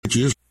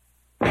just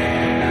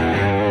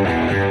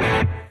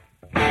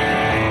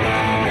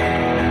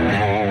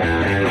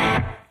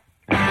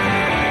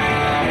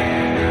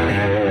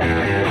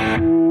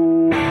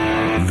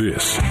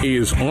This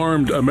is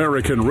Armed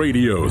American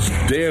Radio's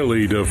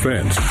Daily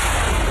Defense.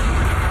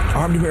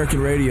 Armed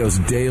American Radio's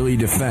Daily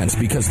Defense.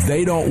 Because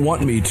they don't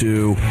want me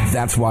to,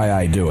 that's why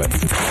I do it.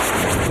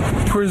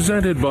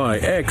 Presented by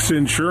X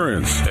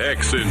Insurance.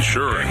 X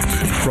Insurance.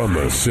 From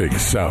the Sig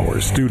Sauer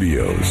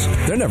Studios.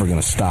 They're never going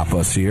to stop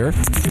us here.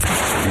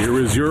 Here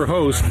is your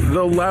host,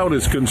 the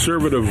loudest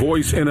conservative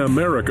voice in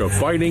America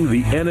fighting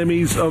the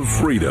enemies of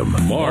freedom,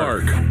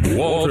 Mark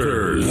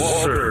Walters.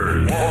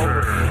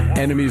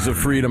 Enemies of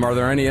freedom. Are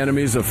there any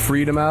enemies of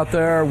freedom out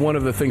there? One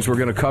of the things we're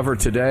going to cover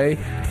today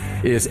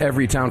is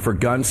Everytown for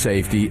Gun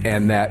Safety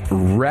and that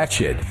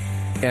wretched,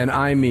 and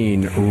I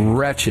mean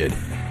wretched,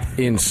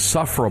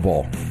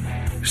 insufferable,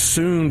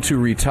 soon to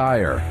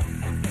retire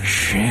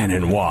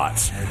Shannon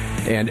Watts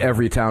and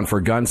Everytown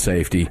for Gun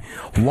Safety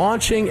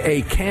launching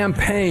a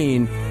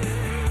campaign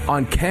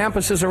on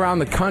campuses around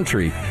the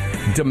country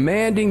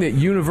demanding that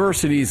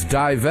universities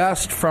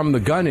divest from the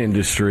gun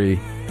industry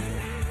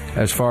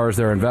as far as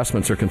their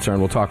investments are concerned.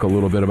 We'll talk a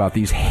little bit about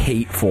these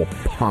hateful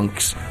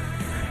punks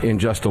in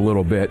just a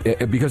little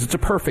bit, because it's a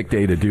perfect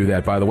day to do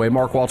that, by the way.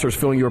 Mark Walters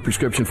filling your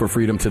prescription for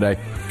freedom today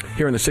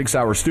here in the 6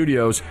 Hour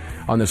Studios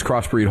on this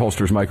Crossbreed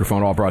Holsters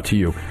microphone, all brought to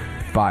you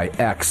by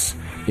X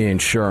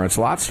Insurance.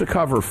 Lots to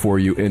cover for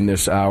you in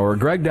this hour.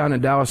 Greg down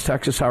in Dallas,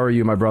 Texas, how are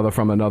you, my brother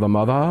from another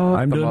mother?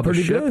 I'm doing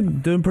pretty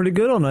good. Doing pretty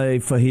good on a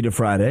Fajita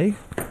Friday.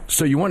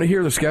 So you want to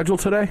hear the schedule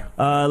today?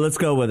 Let's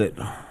go with it.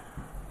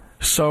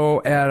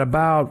 So at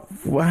about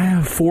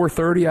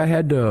 4:30, I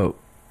had to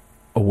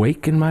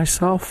awaken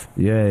myself.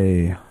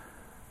 Yay.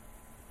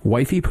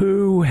 Wifey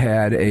Poo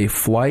had a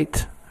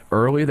flight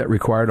early that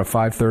required a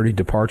 5:30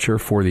 departure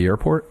for the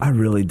airport. I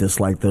really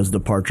dislike those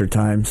departure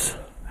times.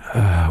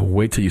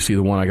 Wait till you see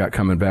the one I got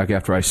coming back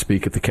after I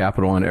speak at the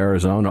Capitol in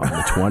Arizona on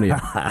the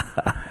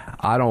 20th.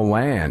 I don't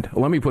land.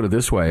 Let me put it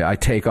this way. I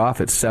take off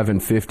at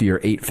 7:50 or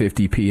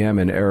 8:50 p.m.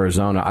 in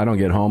Arizona. I don't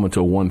get home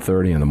until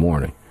 1:30 in the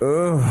morning.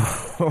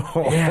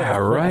 Yeah,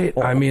 right?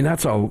 I mean,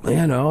 that's a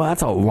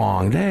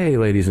long day,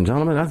 ladies and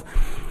gentlemen.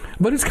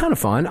 But it's kind of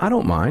fun. I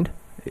don't mind.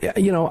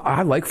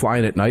 I like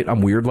flying at night.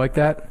 I'm weird like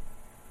that.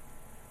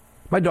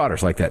 My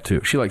daughter's like that,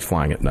 too. She likes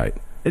flying at night.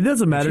 It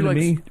doesn't matter to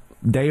me,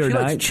 day or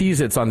night. She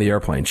likes Cheez-Its on the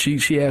airplane.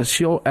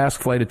 She'll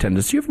ask flight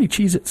attendants, do you have any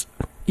Cheez-Its?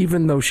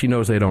 Even though she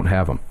knows they don't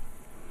have them.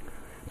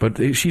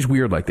 But she's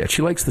weird like that.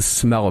 She likes the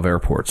smell of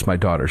airports, my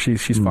daughter.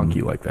 She's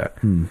funky like that.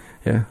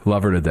 Yeah,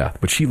 love her to death.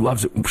 But she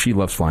loves it. She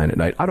loves flying at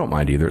night. I don't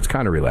mind either. It's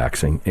kind of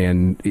relaxing.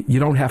 And you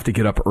don't have to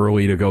get up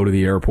early to go to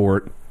the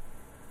airport.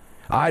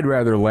 I'd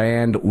rather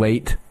land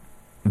late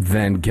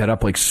than get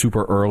up like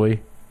super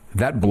early.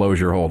 That blows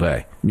your whole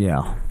day.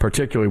 Yeah.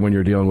 Particularly when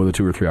you're dealing with a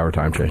 2 or 3 hour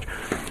time change.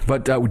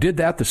 But we did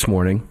that this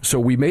morning. So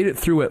we made it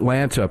through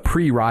Atlanta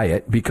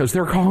pre-riot because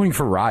they're calling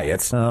for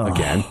riots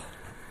again.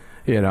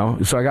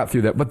 So I got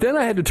through that. But then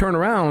I had to turn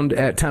around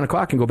at 10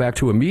 o'clock and go back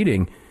to a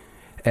meeting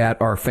at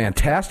our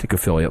fantastic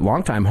affiliate,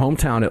 longtime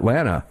hometown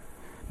Atlanta,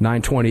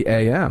 9:20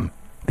 a.m.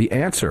 The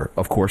Answer,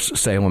 of course,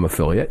 Salem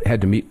affiliate.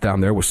 Had to meet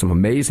down there with some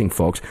amazing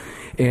folks.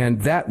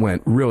 And that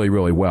went really,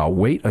 really well.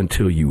 Wait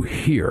until you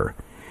hear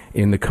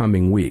in the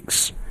coming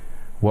weeks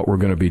what we're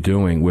going to be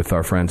doing with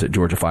our friends at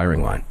Georgia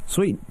Firing Line.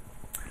 Sweet.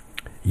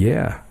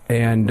 Yeah.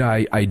 And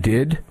I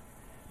did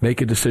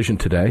make a decision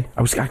today.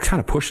 I kind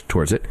of pushed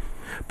towards it.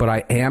 But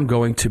I am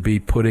going to be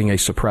putting a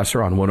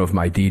suppressor on one of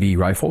my DD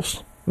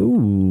rifles.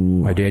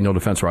 Ooh. My Daniel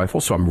Defense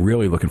rifle. So I'm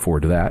really looking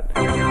forward to that.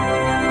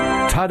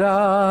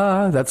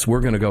 Ta-da!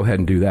 We're going to go ahead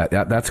and do that.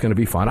 That's going to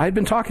be fun. I had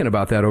been talking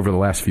about that over the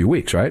last few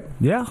weeks, right?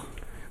 Yeah.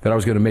 That I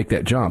was going to make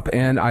that jump.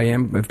 And I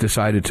have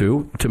decided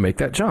to make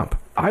that jump.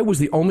 I was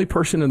the only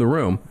person in the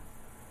room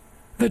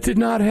that did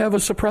not have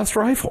a suppressed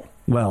rifle.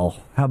 Well,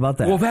 how about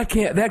that? Well, that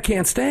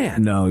can't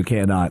stand. No, you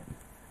cannot.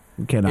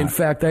 You cannot. In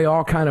fact, they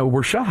all kind of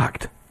were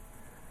shocked.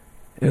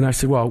 And I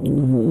said, well,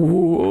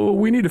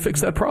 we need to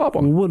fix that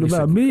problem. What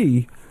about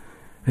me?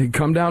 Hey,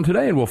 come down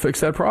today and we'll fix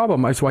that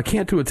problem. I said, well, I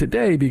can't do it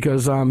today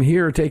because I'm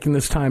here taking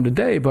this time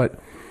today, but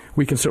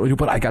we can certainly do.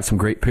 But I got some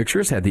great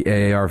pictures. Had the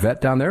AAR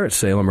vet down there at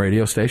Salem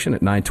radio station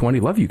at 920.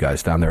 Love you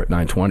guys down there at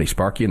 920.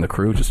 Sparky and the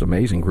crew, just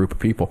amazing group of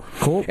people.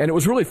 Cool. And it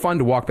was really fun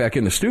to walk back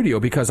in the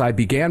studio because I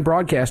began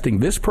broadcasting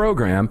this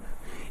program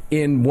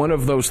in one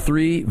of those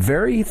three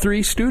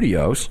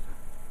studios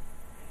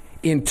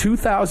in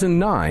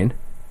 2009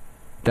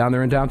 down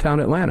there in downtown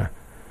Atlanta.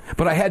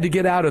 But I had to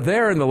get out of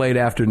there in the late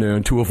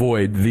afternoon to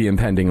avoid the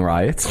impending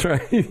riots,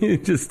 right? You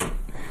just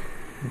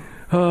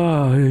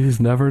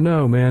never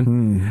know,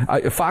 man.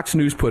 Fox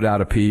News put out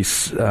a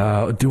piece.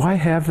 Do I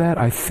have that?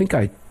 I think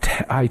I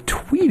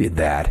tweeted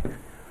that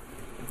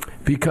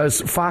because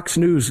Fox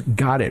News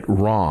got it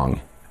wrong.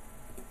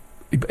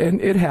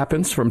 And it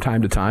happens from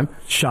time to time.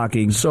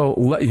 Shocking.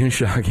 So,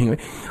 shockingly,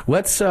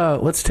 let's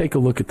take a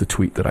look at the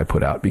tweet that I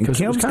put out because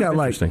it was kind of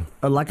interesting.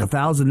 Like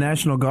 1,000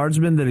 National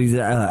Guardsmen that he's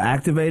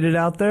activated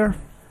out there.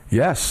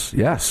 Yes,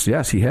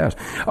 he has.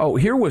 Oh,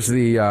 here was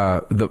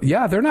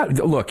they're not.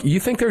 Look, you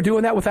think they're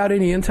doing that without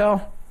any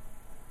intel?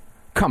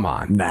 Come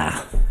on.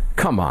 Nah.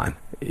 Come on.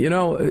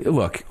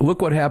 Look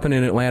what happened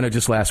in Atlanta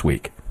just last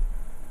week.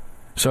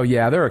 So,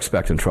 yeah, they're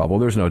expecting trouble.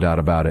 There's no doubt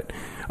about it.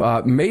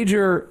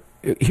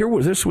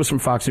 This was from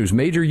Fox News.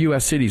 Major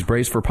U.S. cities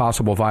brace for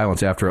possible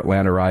violence after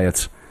Atlanta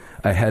riots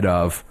ahead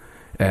of,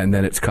 and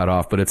then it's cut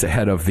off, but it's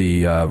ahead of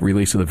the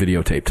release of the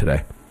videotape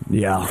today.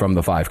 Yeah. From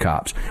the 5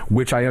 cops,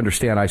 which I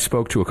understand. I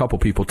spoke to a couple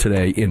people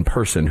today in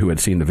person who had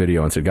seen the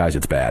video and said, guys,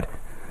 it's bad.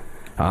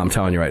 I'm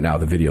telling you right now,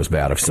 the video's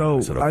bad.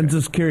 Okay. I'm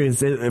just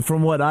curious.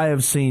 From what I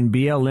have seen,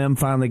 BLM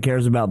finally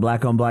cares about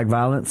black-on-black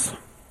violence?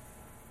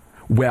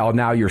 Well,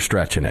 now you're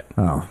stretching it.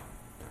 Oh.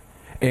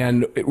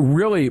 And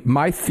really,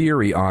 my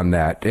theory on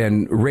that,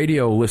 and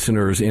radio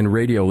listeners in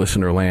radio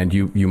listener land,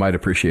 you might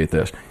appreciate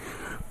this.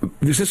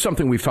 This is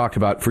something we've talked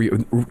about for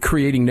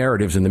creating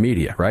narratives in the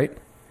media, right?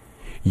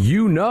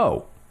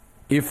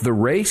 If the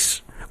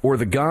race or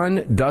the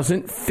gun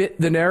doesn't fit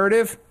the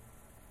narrative,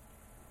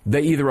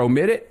 they either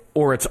omit it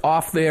or it's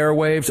off the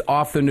airwaves,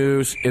 off the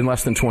news in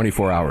less than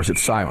 24 hours.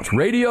 It's silence.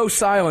 Radio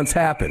silence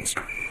happens.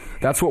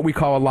 That's what we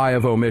call a lie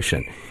of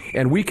omission.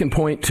 And we can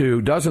point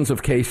to dozens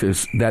of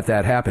cases that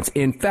happens.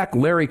 In fact,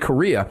 Larry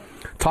Correia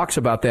talks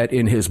about that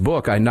in his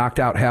book. I knocked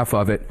out half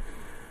of it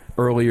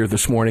earlier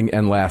this morning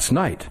and last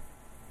night.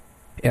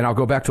 And I'll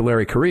go back to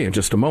Larry Correia in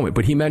just a moment.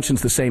 But he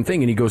mentions the same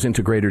thing, and he goes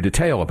into greater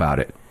detail about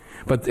it.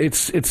 But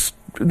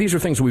these are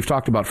things we've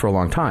talked about for a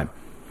long time.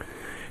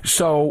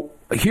 So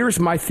here's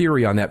my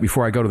theory on that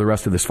before I go to the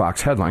rest of this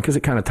Fox headline, because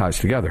it kind of ties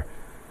together,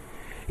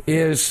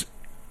 is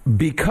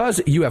because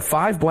you have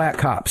 5 black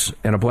cops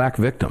and a black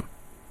victim.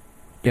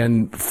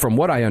 And from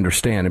what I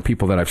understand, and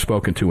people that I've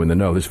spoken to in the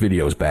know, this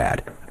video is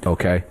bad,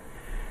 okay?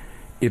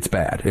 It's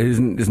bad.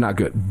 It's not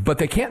good. But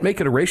they can't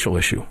make it a racial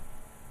issue.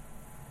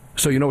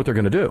 So you know what they're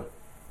going to do?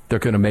 They're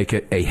going to make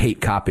it a hate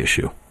cop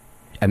issue.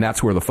 And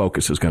that's where the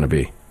focus is going to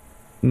be.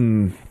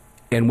 Mm.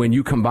 And when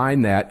you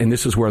combine that, and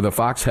this is where the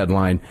Fox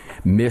headline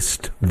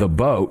missed the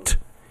boat,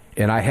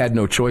 and I had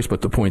no choice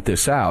but to point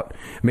this out.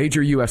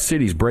 Major U.S.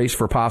 cities brace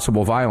for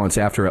possible violence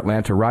after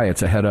Atlanta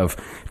riots ahead of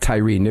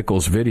Tyre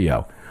Nichols'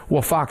 video.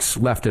 Well, Fox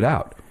left it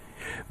out.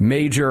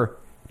 Major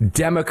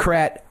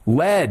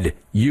Democrat-led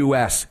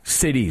U.S.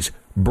 cities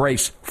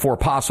brace for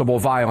possible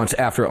violence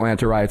after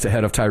Atlanta riots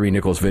ahead of Tyre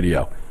Nichols'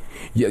 video.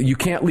 You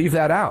can't leave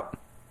that out.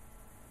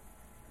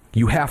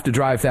 You have to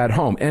drive that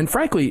home. And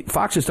frankly,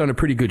 Fox has done a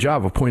pretty good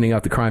job of pointing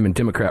out the crime in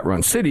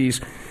Democrat-run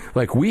cities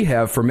like we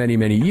have for many,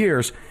 many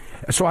years.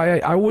 So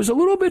I was a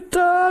little bit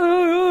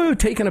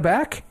taken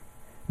aback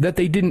that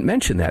they didn't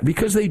mention that,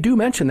 because they do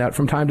mention that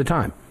from time to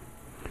time.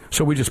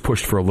 So we just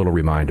pushed for a little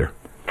reminder.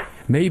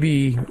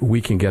 Maybe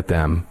we can get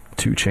them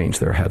to change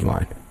their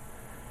headline.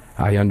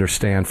 I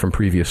understand from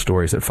previous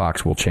stories that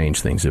Fox will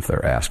change things if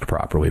they're asked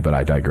properly, but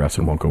I digress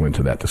and won't go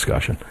into that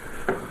discussion.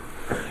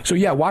 So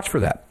yeah, watch for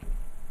that.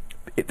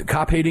 The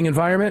cop-hating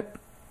environment,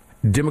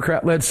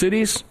 Democrat-led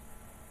cities,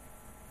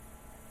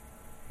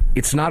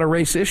 it's not a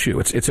race issue.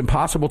 It's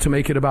impossible to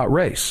make it about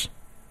race,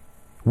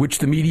 which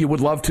the media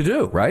would love to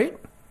do, right?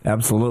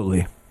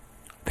 Absolutely.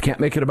 They can't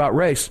make it about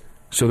race,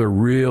 so they're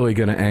really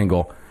going to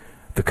angle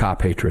the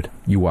cop hatred.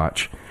 You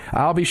watch.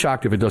 I'll be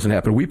shocked if it doesn't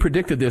happen. We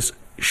predicted this,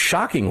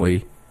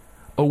 shockingly,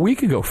 a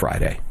week ago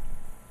Friday,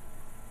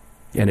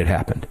 and it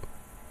happened.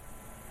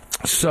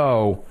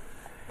 So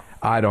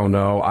I don't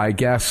know. I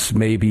guess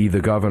maybe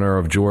the governor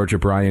of Georgia,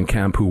 Brian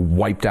Kemp, who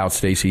wiped out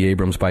Stacey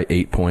Abrams by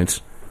 8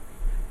 points,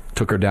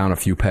 took her down a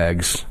few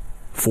pegs,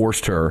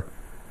 forced her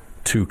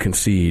to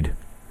concede.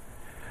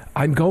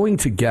 I'm going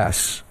to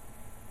guess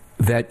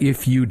that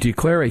if you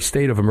declare a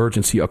state of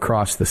emergency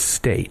across the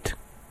state,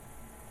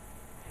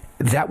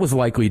 that was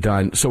likely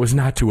done so as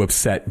not to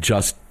upset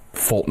just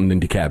Fulton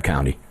and DeKalb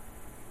County.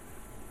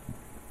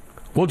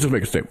 We'll just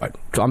make it statewide.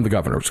 So I'm the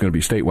governor. It's going to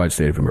be statewide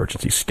state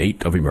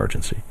of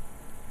emergency.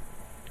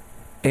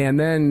 And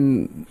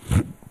then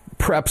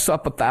preps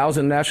up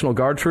 1,000 National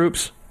Guard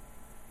troops.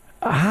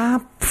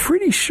 I'm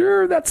pretty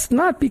sure that's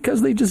not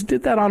because they just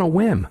did that on a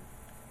whim.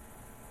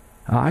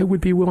 I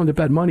would be willing to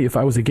bet money if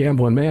I was a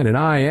gambling man, and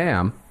I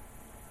am.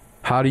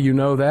 How do you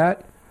know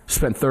that?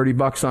 Spent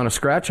 $30 on a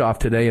scratch-off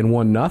today and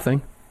won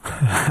nothing.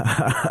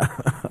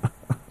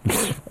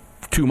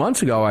 2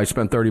 months ago, I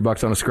spent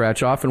 $30 on a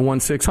scratch-off and won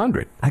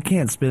 $600. I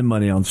can't spend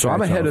money on scratch-offs. So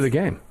I'm ahead of the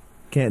game.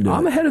 Can't do it.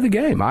 I'm ahead of the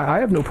game. I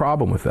have no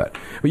problem with that.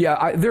 But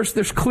yeah,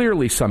 there's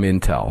clearly some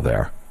intel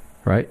there,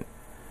 right?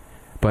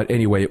 But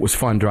anyway, it was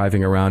fun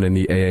driving around in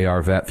the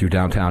AAR Vet through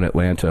downtown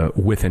Atlanta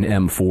with an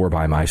M4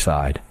 by my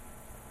side.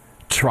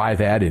 Try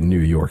that in New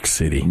York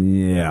City.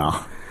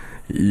 Yeah.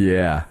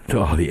 Yeah.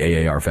 Oh,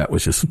 the AAR Vet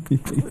was just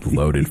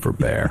loaded for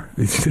bear.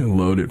 It's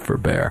loaded for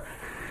bear.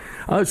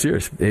 Oh,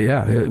 serious.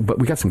 Yeah. But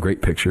we got some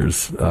great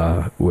pictures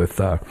with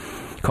a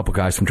couple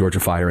guys from Georgia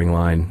Firing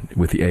Line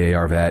with the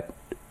AAR Vet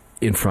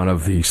in front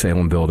of the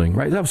Salem building.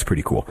 Right. That was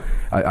pretty cool.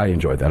 I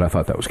enjoyed that. I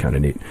thought that was kind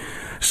of neat.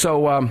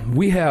 So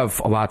we have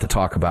a lot to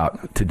talk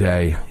about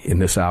today in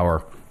this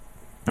hour.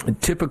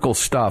 Typical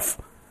stuff,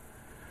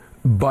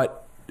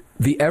 but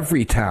the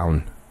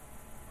Everytown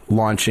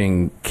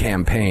launching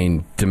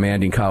campaign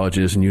demanding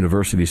colleges and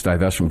universities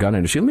divest from gun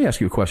industry. Let me ask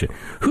you a question.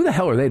 Who the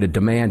hell are they to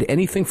demand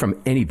anything from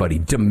anybody?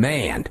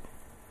 Demand.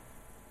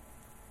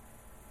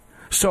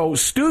 So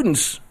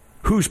students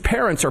whose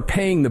parents are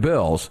paying the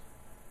bills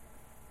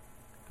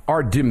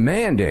are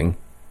demanding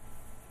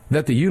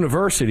that the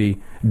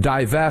university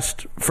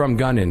divest from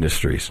gun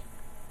industries.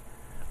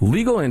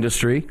 Legal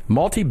industry,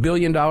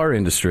 multi-billion-dollar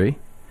industry,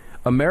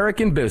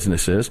 American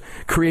businesses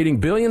creating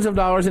billions of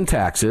dollars in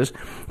taxes,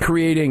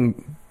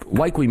 creating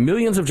likely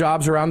millions of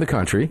jobs around the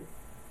country.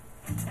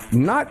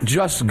 Not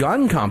just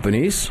gun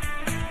companies.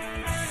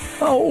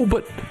 Oh,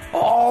 but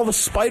all the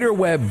spider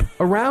web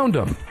around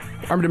them.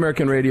 Armed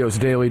American Radio's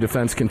Daily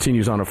Defense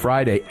continues on a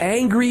Friday.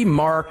 Angry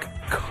Mark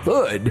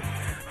could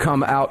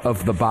come out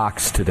of the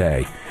box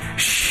today.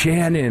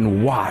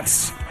 Shannon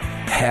Watts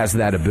has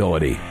that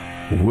ability.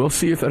 We'll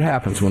see if it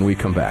happens when we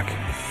come back.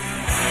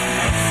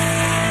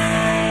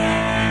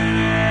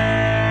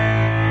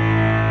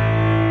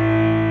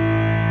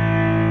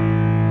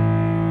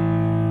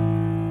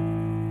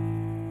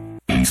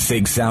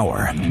 Sig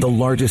Sauer, the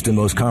largest and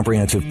most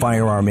comprehensive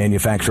firearm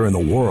manufacturer in the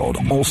world,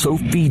 also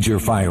feeds your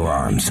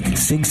firearms.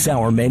 Sig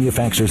Sauer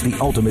manufactures the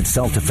ultimate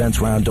self-defense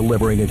round,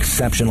 delivering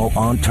exceptional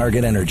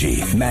on-target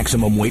energy,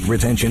 maximum weight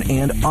retention,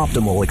 and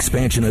optimal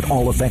expansion at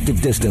all effective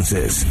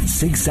distances.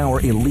 Sig Sauer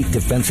Elite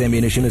Defense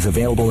ammunition is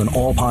available in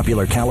all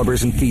popular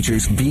calibers and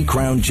features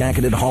V-Crown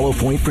jacketed hollow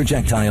point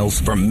projectiles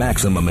for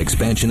maximum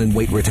expansion and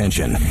weight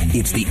retention.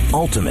 It's the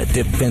ultimate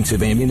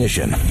defensive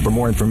ammunition. For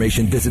more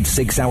information, visit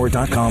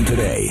SigSauer.com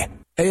today.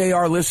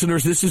 AAR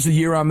listeners, this is the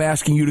year I'm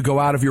asking you to go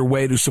out of your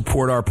way to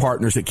support our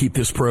partners that keep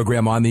this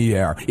program on the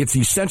air. It's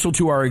essential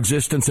to our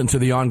existence and to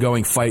the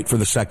ongoing fight for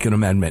the Second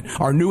Amendment.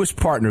 Our newest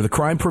partner, the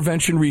Crime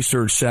Prevention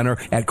Research Center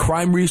at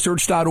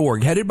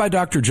crimeresearch.org, headed by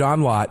Dr.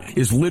 John Lott,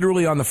 is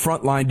literally on the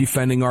front line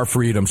defending our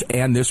freedoms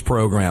and this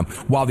program.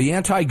 While the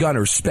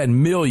anti-gunners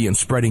spend millions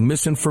spreading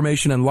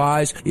misinformation and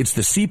lies, it's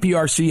the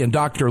CPRC and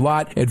Dr.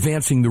 Lott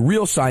advancing the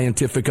real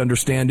scientific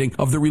understanding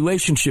of the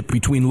relationship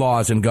between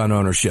laws and gun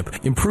ownership,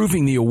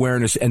 improving the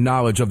awareness and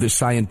knowledge of this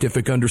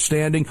scientific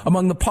understanding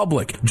among the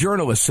public,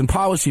 journalists, and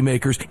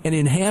policymakers, and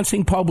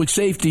enhancing public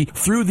safety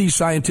through these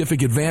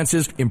scientific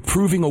advances,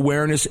 improving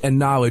awareness and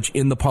knowledge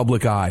in the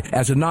public eye.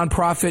 As a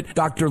nonprofit,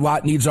 Dr.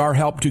 Lott needs our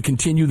help to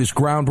continue this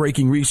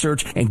groundbreaking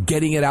research and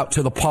getting it out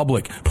to the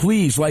public.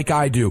 Please, like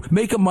I do,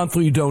 make a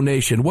monthly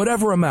donation,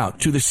 whatever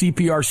amount, to the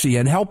CPRC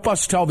and help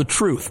us tell the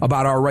truth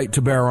about our right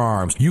to bear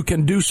arms. You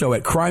can do so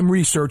at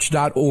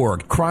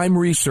crimeresearch.org.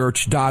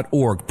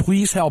 crimeresearch.org.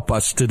 Please help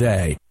us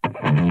today.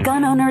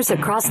 Gun owners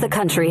across the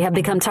country have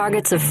become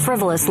targets of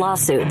frivolous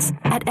lawsuits.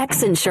 At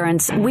X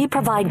Insurance, we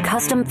provide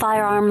custom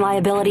firearm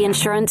liability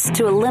insurance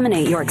to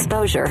eliminate your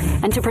exposure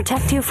and to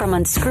protect you from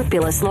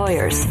unscrupulous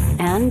lawyers.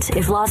 And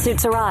if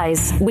lawsuits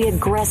arise, we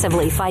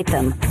aggressively fight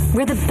them.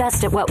 We're the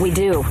best at what we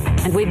do,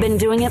 and we've been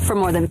doing it for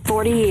more than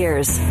 40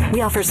 years.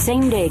 We offer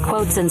same-day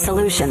quotes and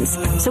solutions.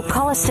 So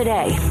call us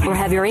today or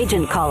have your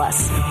agent call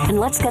us, and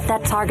let's get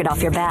that target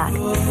off your back.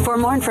 For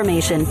more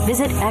information,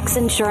 visit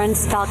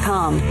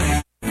xinsurance.com.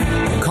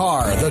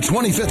 Car, the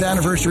 25th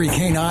anniversary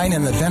K9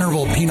 and the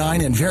venerable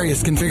P9 in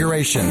various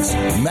configurations.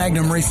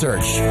 Magnum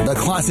Research, the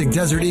classic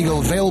Desert Eagle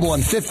available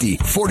in 50,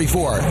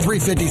 44,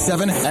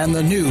 357, and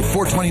the new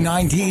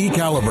 429 DE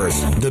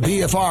calibers. The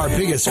BFR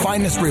biggest,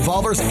 finest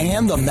revolvers,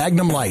 and the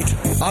Magnum Light.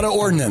 Auto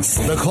Ordnance,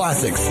 the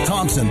classics.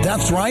 Thompson,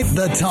 that's right,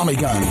 the Tommy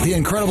gun, the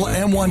incredible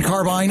M1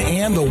 carbine,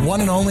 and the one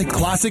and only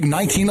classic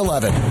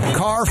 1911.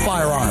 Car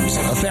Firearms,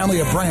 a family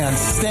of brands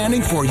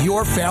standing for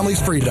your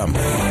family's freedom.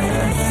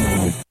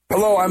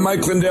 Hello, I'm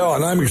Mike Lindell,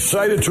 and I'm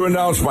excited to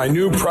announce my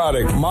new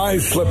product, My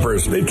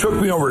Slippers. They took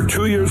me over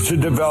 2 years to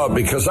develop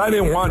because I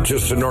didn't want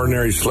just an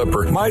ordinary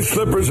slipper. My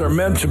slippers are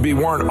meant to be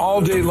worn all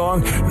day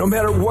long, no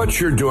matter what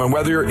you're doing,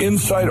 whether you're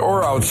inside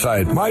or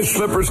outside. My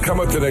slippers come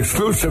with an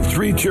exclusive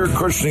 3-tier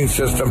cushioning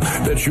system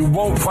that you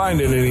won't find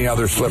in any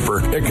other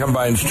slipper. It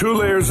combines 2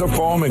 layers of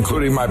foam,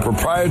 including my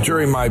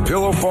proprietary My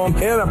Pillow foam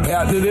and a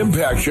patented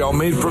impact shell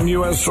made from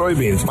U.S.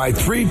 soybeans. My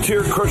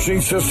 3-tier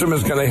cushioning system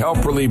is going to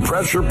help relieve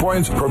pressure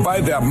points,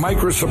 provide that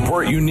micro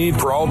support you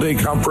need for all-day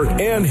comfort,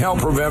 and help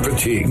prevent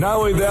fatigue. Not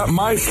only that,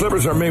 my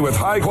slippers are made with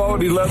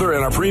high-quality leather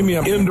and a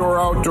premium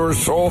indoor-outdoor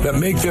sole that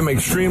make them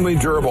extremely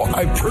durable.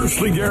 I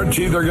personally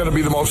guarantee they're going to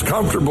be the most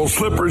comfortable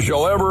slippers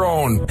you'll ever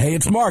own. Hey,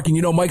 it's Mark, and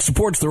you know Mike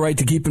supports the right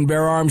to keep and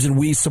bear arms, and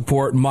we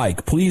support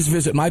Mike. Please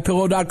visit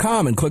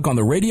MyPillow.com and click on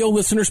the radio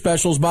listener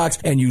specials box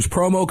and use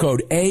promo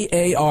code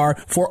AAR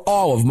for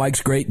all of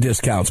Mike's great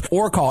discounts.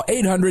 Or call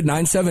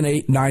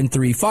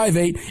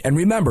 800-978-9358, and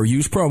remember,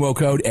 use promo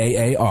code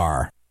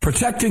AAR.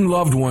 Protecting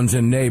loved ones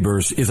and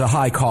neighbors is a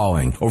high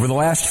calling. Over the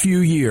last few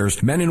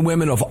years, men and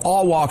women of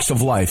all walks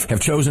of life have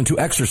chosen to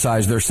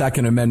exercise their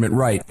Second Amendment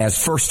right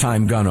as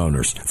first-time gun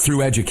owners.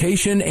 Through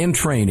education and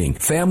training,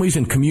 families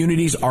and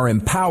communities are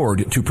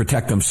empowered to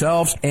protect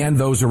themselves and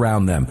those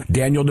around them.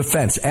 Daniel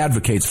Defense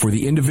advocates for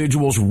the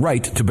individual's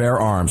right to bear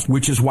arms,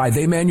 which is why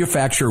they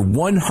manufacture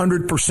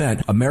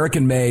 100%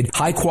 American-made,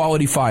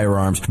 high-quality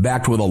firearms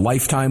backed with a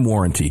lifetime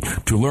warranty.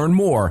 To learn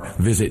more,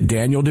 visit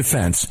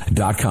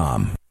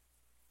DanielDefense.com.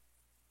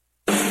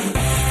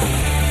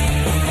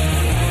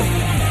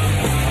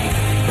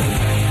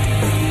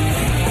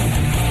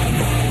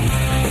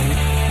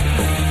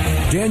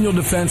 Daniel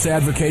Defense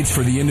advocates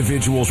for the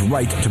individual's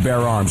right to bear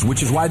arms,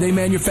 which is why they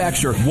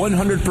manufacture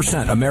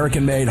 100%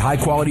 American-made,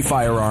 high-quality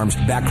firearms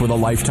backed with a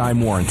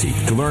lifetime warranty.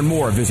 To learn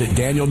more, visit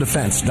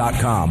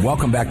DanielDefense.com.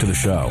 Welcome back to the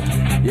show.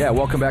 Yeah,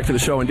 welcome back to the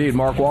show indeed.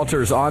 Mark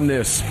Walters on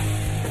this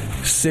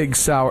Sig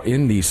Sauer,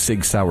 in these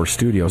Sig Sauer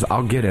studios.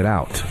 I'll get it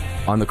out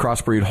on the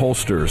Crossbreed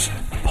Holsters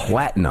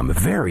Platinum,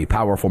 very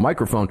powerful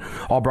microphone,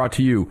 all brought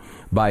to you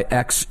by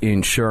X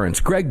Insurance.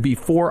 Greg,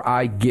 before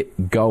I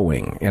get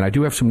going, and I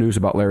do have some news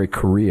about Larry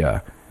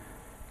Correia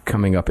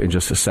coming up in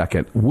just a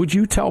second, would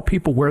you tell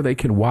people where they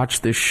can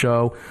watch this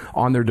show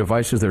on their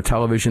devices, their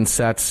television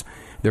sets,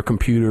 their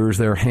computers,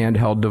 their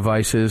handheld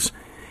devices,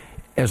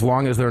 as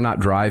long as they're not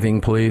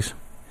driving, please?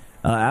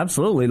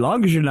 Absolutely. As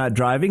long as you're not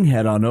driving,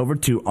 head on over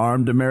to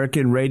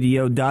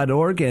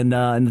armedamericanradio.org, and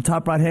in the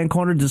top right-hand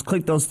corner, just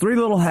click those three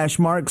little hash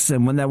marks,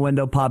 and when that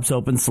window pops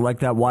open,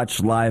 select that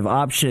Watch Live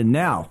option.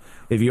 Now,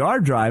 if you are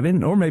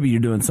driving, or maybe you're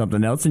doing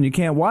something else and you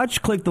can't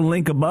watch, click the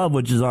link above,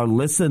 which is our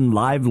Listen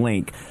Live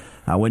link.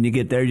 When you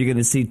get there, you're going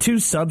to see two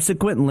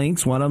subsequent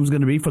links. One of them is going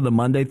to be for the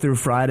Monday through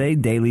Friday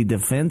Daily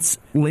Defense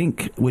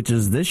link, which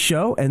is this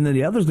show, and then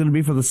the other is going to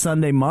be for the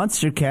Sunday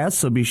Monster Cast,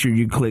 so be sure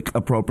you click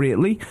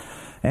appropriately.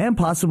 And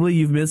possibly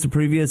you've missed a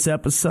previous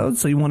episode,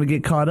 so you want to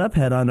get caught up,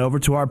 head on over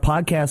to our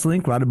podcast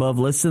link right above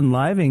Listen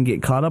Live and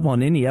get caught up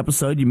on any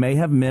episode you may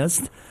have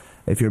missed.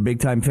 If you're a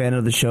big-time fan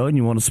of the show and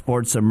you want to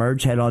support some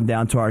merch, head on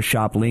down to our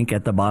shop link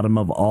at the bottom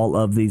of all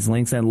of these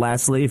links. And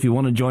lastly, if you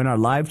want to join our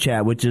live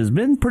chat, which has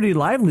been pretty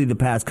lively the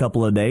past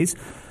couple of days,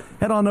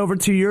 head on over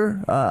to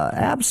your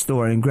app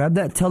store and grab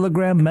that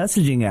Telegram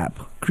messaging app.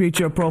 Create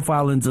your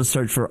profile and just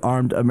search for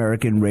Armed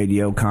American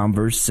Radio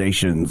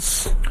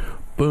Conversations.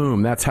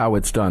 Boom, that's how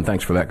it's done.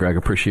 Thanks for that, Greg.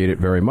 Appreciate it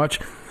very much.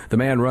 The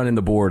man running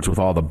the boards with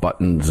all the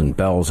buttons and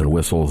bells and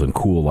whistles and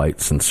cool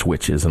lights and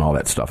switches and all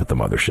that stuff at the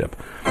mothership.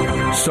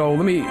 So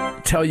let me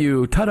tell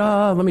you,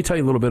 let me tell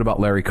you a little bit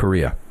about Larry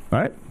Correia. All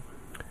right.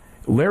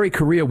 Larry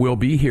Correia will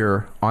be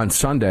here on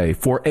Sunday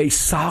for a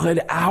solid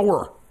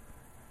hour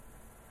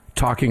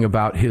talking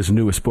about his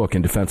newest book,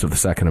 In Defense of the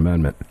Second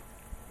Amendment.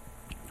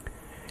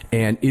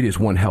 And it is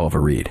one hell of a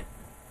read.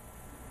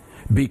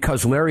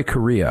 Because Larry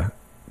Correia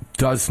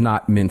does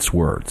not mince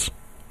words.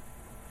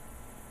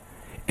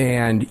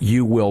 And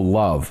you will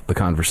love the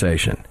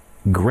conversation.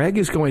 Greg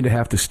is going to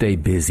have to stay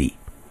busy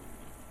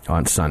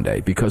on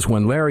Sunday because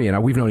when Larry and I,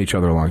 we've known each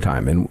other a long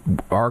time, and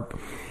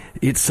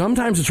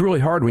sometimes it's really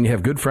hard when you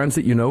have good friends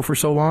that you know for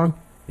so long.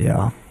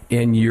 Yeah.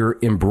 And you're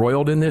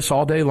embroiled in this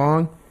all day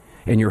long,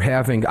 and you're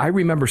having. I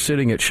remember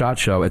sitting at SHOT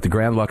Show at the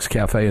Grand Lux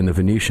Cafe in the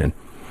Venetian,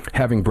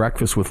 having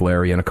breakfast with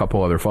Larry and a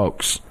couple other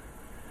folks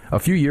a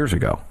few years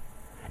ago.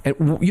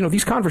 And, you know,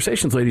 these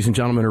conversations, ladies and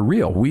gentlemen, are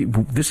real.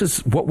 This is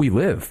what we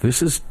live.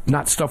 This is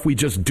not stuff we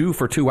just do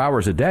for 2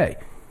 hours a day.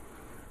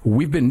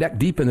 We've been neck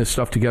deep in this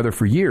stuff together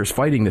for years,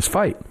 fighting this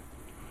fight.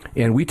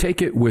 And we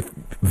take it with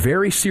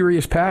very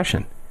serious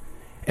passion.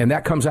 And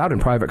that comes out in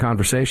private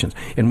conversations.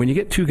 And when you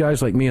get two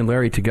guys like me and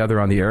Larry together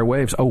on the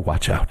airwaves, oh,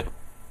 watch out.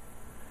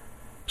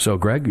 So,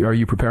 Greg, are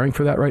you preparing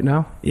for that right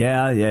now?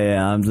 Yeah.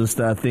 I'm just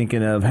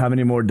thinking of how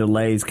many more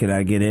delays can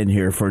I get in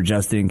here for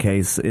just in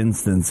case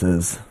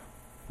instances.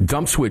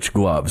 Dump switch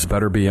gloves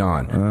better be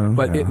on.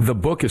 But the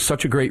book is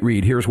such a great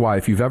read. Here's why.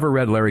 If you've ever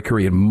read Larry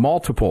Correia,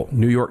 multiple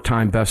New York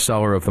Times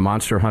bestseller of the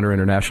Monster Hunter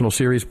International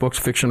series books,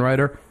 fiction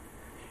writer,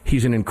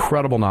 he's an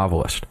incredible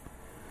novelist.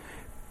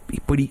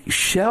 But he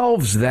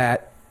shelves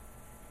that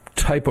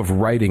type of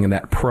writing and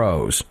that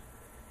prose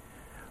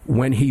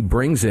when he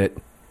brings it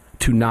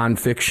to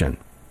nonfiction.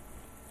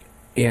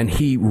 And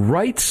he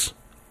writes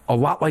a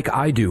lot like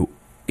I do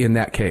in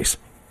that case,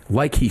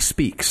 like he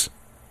speaks.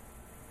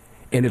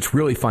 And it's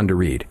really fun to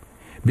read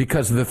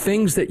because the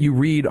things that you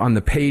read on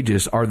the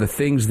pages are the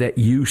things that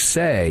you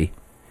say,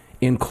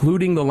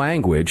 including the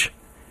language,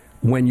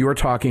 when you're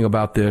talking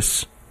about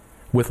this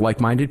with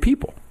like-minded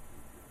people.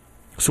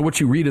 So what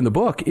you read in the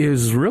book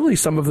is really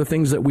some of the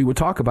things that we would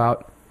talk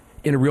about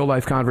in a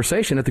real-life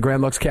conversation at the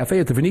Grand Lux Cafe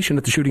at the Venetian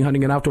at the Shooting,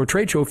 Hunting, and Outdoor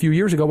Trade Show a few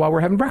years ago while we're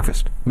having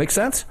breakfast. Make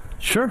sense?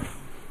 Sure.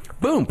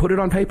 Boom, put it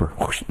on paper.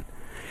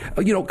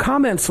 You know,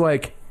 comments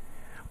like,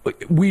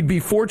 we'd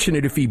be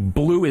fortunate if he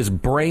blew his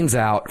brains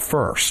out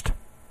first.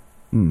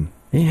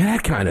 Yeah,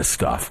 that kind of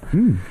stuff.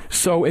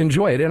 So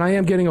enjoy it. And I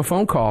am getting a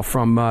phone call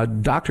from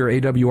Dr.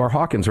 A.W.R.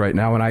 Hawkins right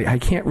now, and I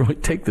can't really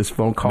take this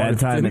phone call. Bad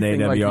time at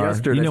AWR. Like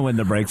you know when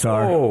the breaks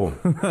are. Oh,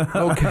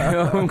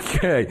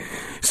 okay.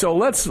 So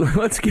let's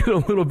get a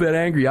little bit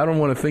angry. I don't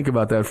want to think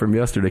about that from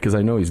yesterday because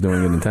I know he's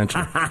doing it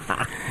intentionally.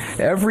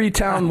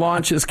 Everytown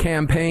launches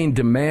campaign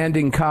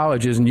demanding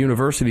colleges and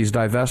universities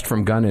divest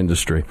from gun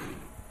industry.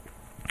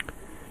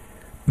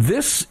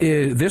 This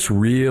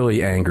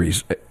really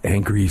angries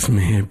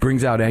me. It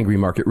brings out angry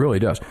Mark. It really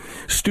does.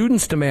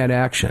 Students demand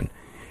action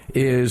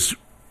is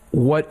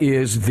what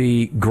is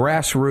the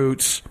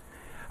grassroots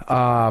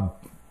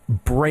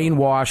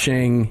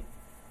brainwashing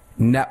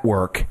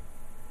network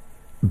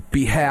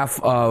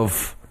behalf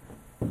of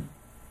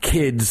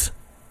kids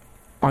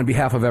on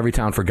behalf of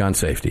Everytown for gun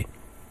safety.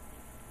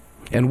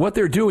 And what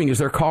they're doing is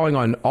they're calling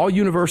on all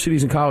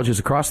universities and colleges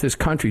across this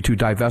country to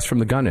divest from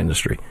the gun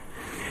industry.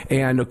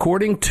 And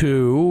according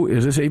to,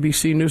 is this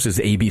ABC News? It's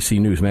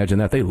ABC News. Imagine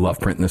that. They love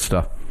printing this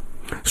stuff.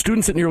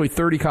 Students at nearly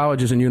 30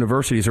 colleges and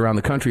universities around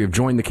the country have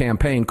joined the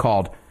campaign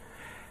called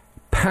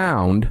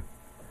Pound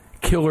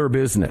Killer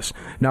Business.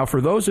 Now,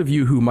 for those of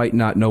you who might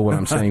not know what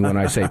I'm saying when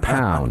I say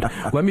pound,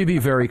 let me be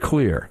very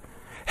clear.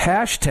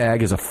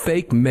 Hashtag is a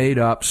fake,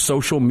 made-up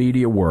social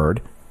media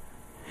word,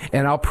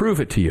 and I'll prove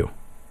it to you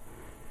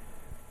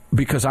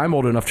because I'm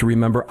old enough to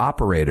remember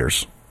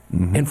operators.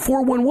 Mm-hmm. And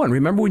 411,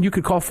 remember when you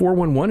could call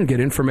 411 and get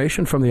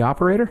information from the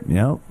operator?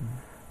 Yep.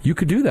 You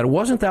could do that. It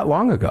wasn't that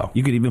long ago.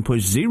 You could even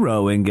push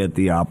 0 and get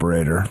the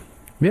operator.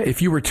 Yeah,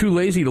 if you were too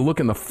lazy to look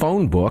in the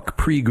phone book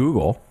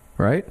pre-Google,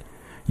 right,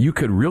 you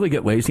could really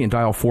get lazy and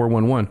dial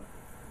 411.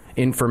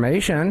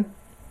 Information?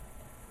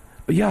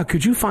 Yeah,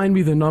 could you find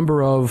me the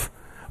number of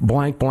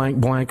blank,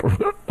 blank, blank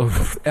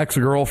of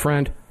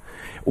ex-girlfriend?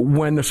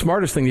 When the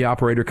smartest thing the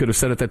operator could have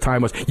said at that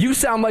time was, you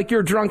sound like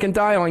you're drunk and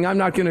dialing. I'm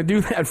not going to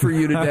do that for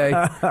you today.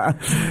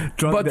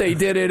 But they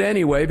did it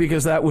anyway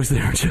because that was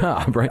their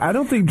job, right? I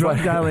don't think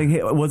drunk dialing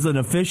was an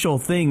official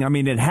thing. I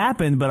mean, it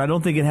happened, but I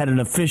don't think it had an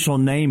official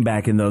name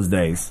back in those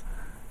days.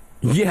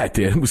 Yeah, it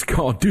did. It was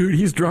called, dude,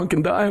 he's drunk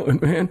and dialing,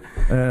 man.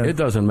 It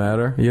doesn't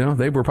matter. You know,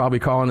 they were probably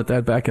calling it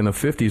that back in the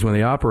 50s when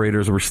the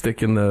operators were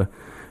sticking the,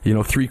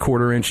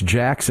 3/4-inch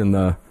jacks in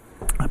the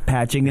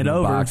patching it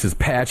over. Boxes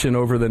patching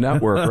over the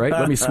network, right?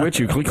 Let me switch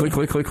you. Click, click,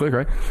 click, click, click,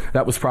 right?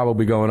 That was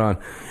probably going on.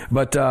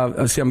 But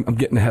see, I'm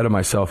getting ahead of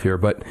myself here.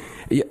 But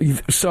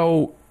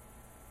so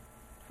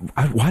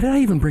why did I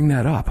even bring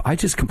that up? I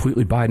just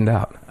completely bidened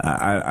out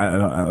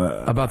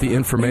about the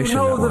information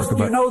network.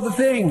 You know the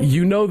thing.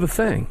 You know the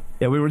thing.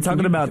 Yeah, we were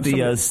talking about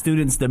the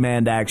students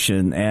demand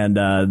action and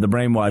the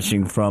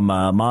brainwashing from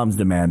moms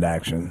demand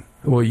action.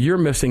 Well, you're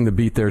missing the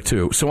beat there,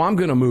 too. So I'm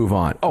going to move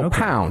on. Oh, okay.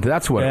 Pound.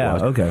 That's what it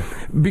was. Okay.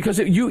 Because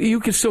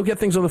you can still get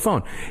things on the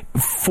phone.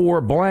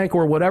 For blank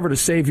or whatever to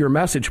save your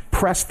message,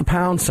 press the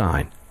pound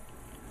sign.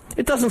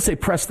 It doesn't say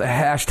press the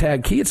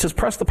hashtag key. It says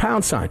press the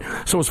pound sign.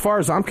 So as far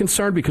as I'm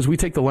concerned, because we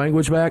take the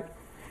language back,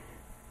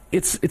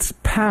 it's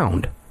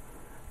pound.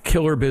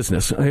 Killer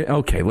business.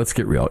 Okay, let's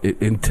get real.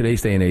 In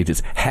today's day and age,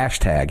 it's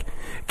hashtag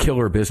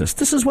killer business.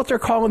 This is what they're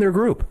calling their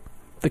group,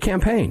 the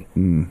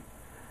campaign.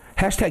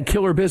 Hashtag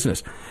killer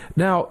business.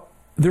 Now,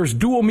 there's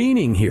dual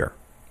meaning here.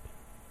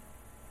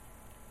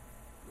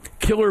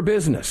 Killer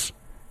business.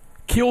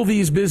 Kill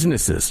these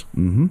businesses.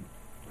 Mm-hmm.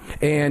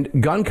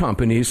 And gun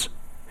companies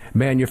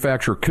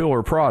manufacture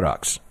killer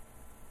products.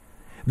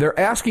 They're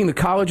asking the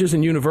colleges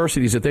and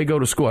universities that they go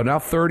to school, now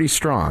 30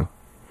 strong,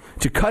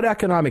 to cut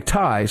economic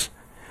ties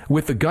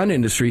with the gun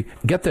industry.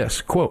 Get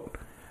this, quote,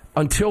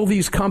 until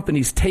these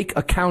companies take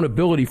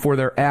accountability for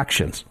their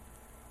actions.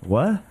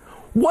 What?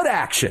 What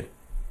action?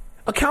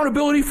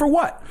 Accountability for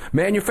what?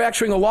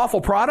 Manufacturing a lawful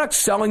product,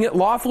 selling it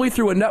lawfully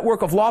through a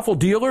network of lawful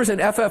dealers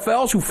and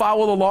FFLs who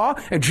follow the law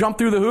and jump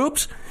through the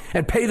hoops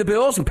and pay the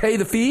bills and pay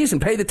the fees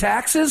and pay the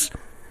taxes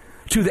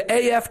to the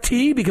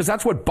AFT, because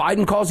that's what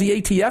Biden calls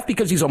the ATF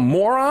because he's a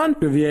moron?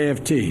 To the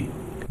AFT.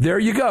 There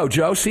you go,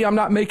 Joe. See, I'm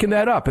not making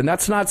that up. And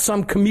that's not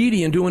some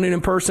comedian doing an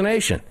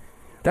impersonation.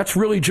 That's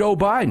really Joe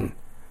Biden.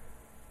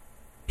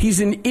 He's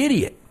an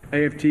idiot.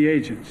 AFT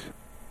agents.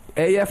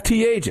 AFT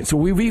agents. So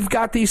we've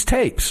got these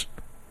tapes.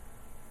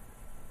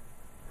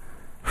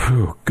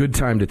 Whew, good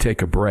time to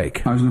take a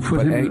break.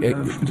 America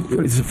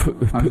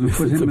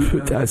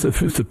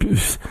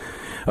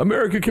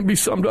can be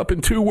summed up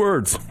in 2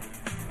 words.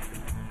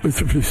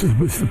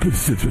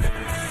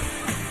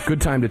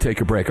 Good time to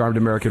take a break. Armed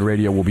American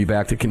Radio will be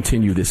back to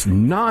continue this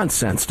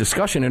nonsense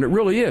discussion, and it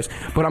really is.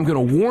 But I'm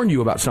going to warn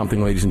you about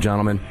something, ladies and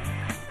gentlemen.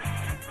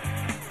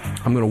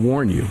 I'm going to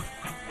warn you.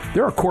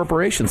 There are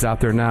corporations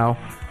out there now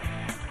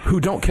who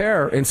don't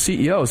care, and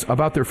CEOs,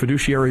 about their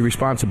fiduciary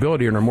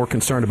responsibility and are more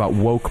concerned about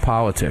woke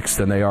politics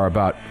than they are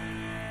about,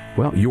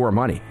 well, your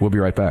money. We'll be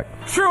right back.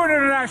 True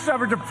international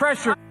effort to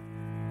pressure.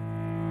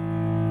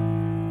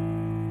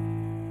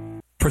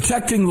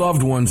 Protecting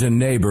loved ones and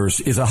neighbors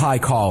is a high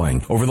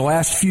calling. Over the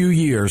last few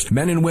years,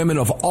 men and women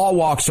of all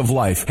walks of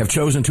life have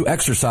chosen to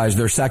exercise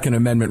their Second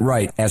Amendment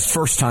right as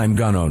first-time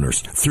gun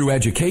owners. Through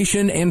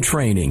education and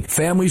training,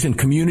 families and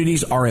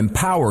communities are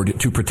empowered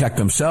to protect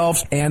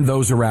themselves and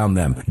those around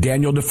them.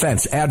 Daniel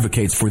Defense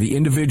advocates for the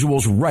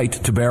individual's right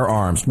to bear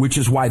arms, which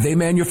is why they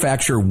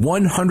manufacture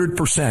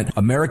 100%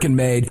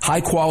 American-made,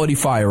 high-quality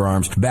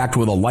firearms backed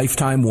with a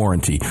lifetime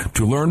warranty.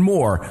 To learn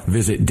more,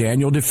 visit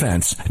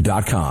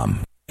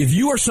DanielDefense.com. If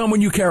you or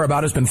someone you care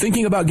about has been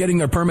thinking about getting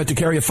their permit to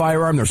carry a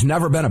firearm, there's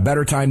never been a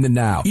better time than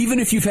now. Even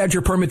if you've had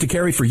your permit to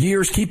carry for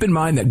years, keep in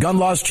mind that gun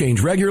laws change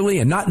regularly,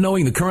 and not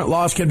knowing the current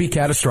laws can be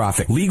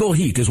catastrophic. Legal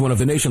Heat is one of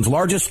the nation's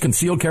largest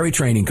concealed carry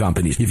training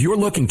companies. If you're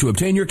looking to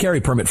obtain your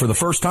carry permit for the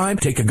first time,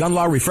 take a gun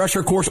law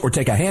refresher course or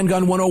take a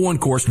handgun 101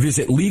 course,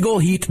 visit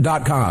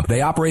LegalHeat.com.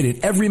 They operate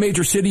in every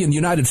major city in the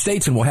United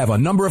States and will have a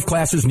number of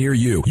classes near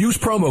you. Use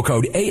promo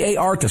code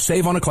AAR to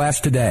save on a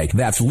class today.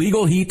 That's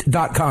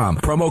LegalHeat.com.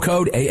 Promo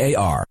code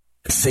AAR.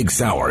 Sig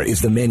Sauer is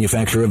the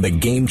manufacturer of the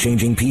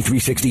game-changing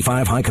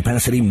P365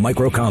 high-capacity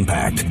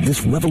micro-compact.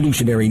 This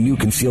revolutionary new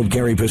concealed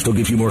carry pistol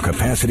gives you more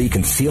capacity,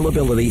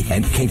 concealability,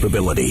 and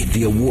capability.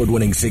 The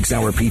award-winning Sig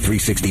Sauer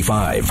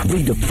P365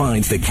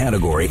 redefines the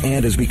category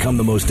and has become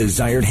the most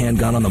desired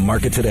handgun on the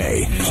market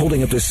today.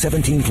 Holding up to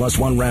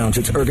 17+1 rounds,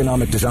 its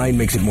ergonomic design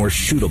makes it more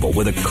shootable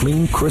with a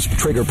clean, crisp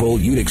trigger pull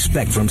you'd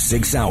expect from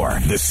Sig Sauer.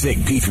 The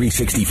Sig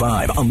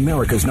P365,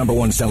 America's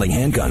 #1 selling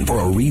handgun for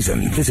a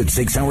reason. Visit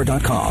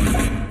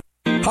SigSauer.com.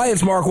 Hi,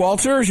 it's Mark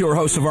Walters, your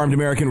host of Armed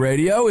American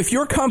Radio. If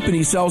your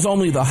company sells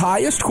only the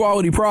highest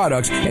quality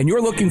products and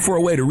you're looking for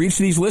a way to reach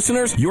these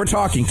listeners, you're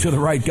talking to the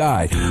right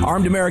guy.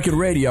 Armed American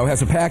Radio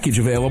has a package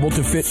available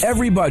to fit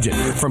every budget,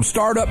 from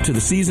startup to the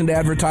seasoned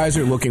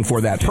advertiser looking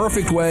for that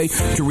perfect way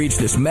to reach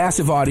this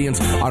massive audience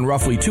on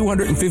roughly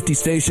 250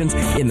 stations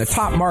in the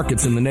top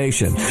markets in the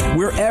nation.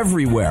 We're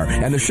everywhere,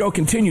 and the show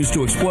continues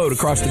to explode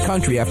across the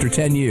country after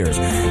 10 years.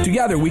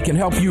 Together, we can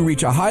help you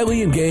reach a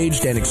highly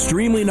engaged and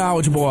extremely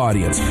knowledgeable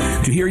audience.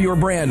 To hear your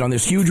brand on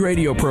this huge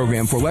radio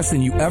program for less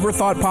than you ever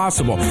thought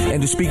possible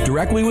and to speak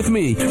directly with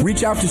me,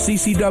 reach out to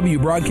CCW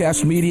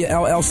Broadcast Media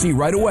LLC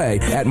right away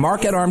at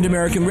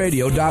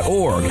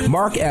mark@armedamericanradio.org.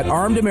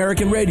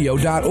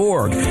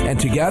 mark@armedamericanradio.org. And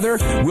together,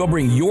 we'll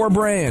bring your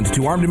brand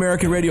to Armed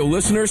American Radio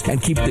listeners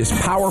and keep this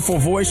powerful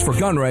voice for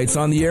gun rights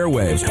on the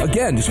airwaves.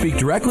 Again, to speak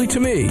directly to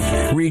me,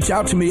 reach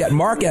out to me at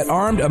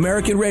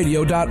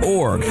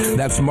mark@armedamericanradio.org.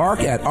 That's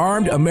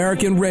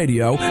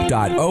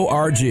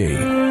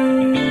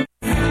mark@armedamericanradio.org.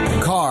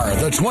 Car,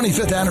 the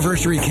 25th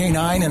anniversary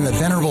K9 and the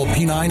venerable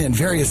P9 in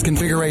various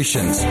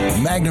configurations.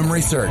 Magnum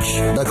Research,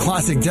 the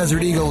classic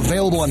Desert Eagle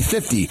available in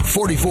 50,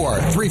 44,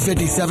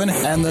 357,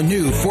 and the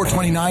new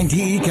 429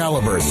 DE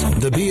calibers.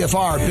 The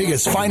BFR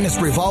biggest,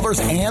 finest revolvers,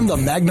 and the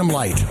Magnum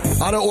Light.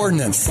 Auto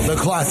Ordnance, the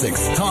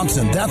classics.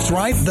 Thompson, that's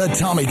right, the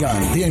Tommy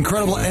gun, the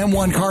incredible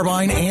M1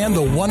 carbine, and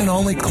the one and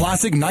only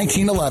classic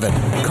 1911.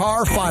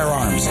 Car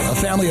Firearms, a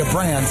family of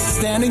brands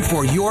standing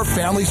for your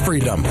family's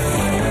freedom.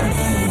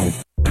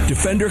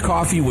 Defender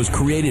Coffee was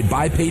created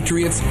by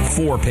patriots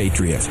for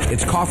patriots.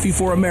 It's coffee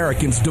for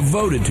Americans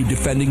devoted to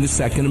defending the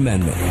Second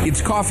Amendment.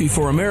 It's coffee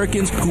for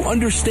Americans who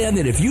understand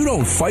that if you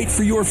don't fight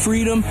for your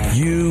freedom,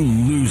 you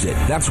lose it.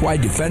 That's why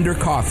Defender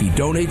Coffee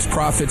donates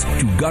profits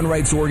to gun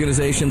rights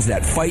organizations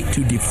that fight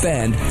to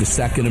defend the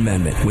Second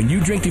Amendment. When you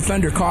drink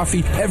Defender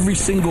Coffee, every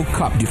single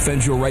cup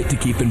defends your right to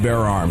keep and bear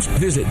arms.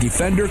 Visit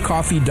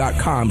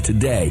DefenderCoffee.com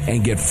today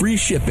and get free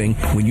shipping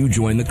when you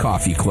join the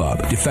coffee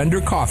club.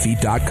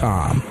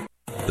 DefenderCoffee.com.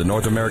 The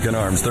North American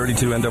Arms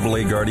 32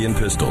 NAA Guardian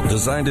pistol,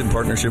 designed in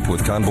partnership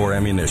with Conbor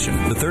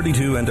Ammunition. The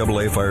 32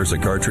 NAA fires a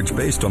cartridge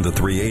based on the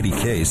 .380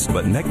 case,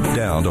 but necked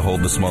down to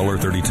hold the smaller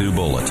 .32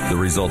 bullet. The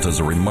result is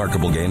a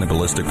remarkable gain in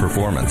ballistic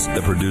performance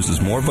that produces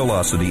more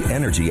velocity,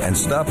 energy, and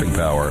stopping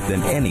power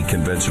than any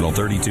conventional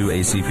 .32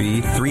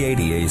 ACP,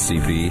 .380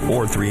 ACP,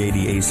 or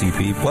 .380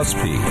 ACP plus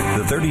P.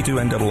 The 32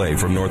 NAA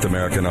from North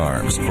American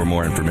Arms. For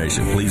more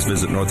information, please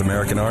visit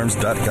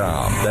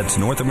NorthAmericanArms.com. That's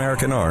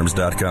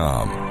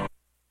NorthAmericanArms.com.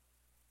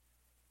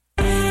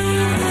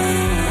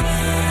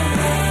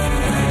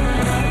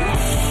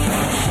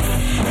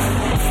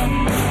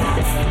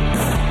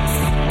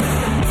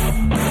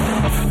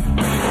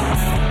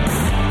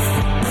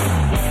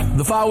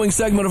 The following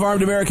segment of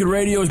Armed American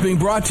Radio is being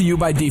brought to you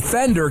by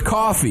Defender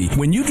Coffee.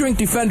 When you drink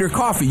Defender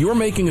Coffee, you're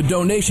making a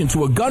donation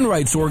to a gun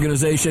rights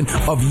organization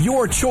of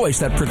your choice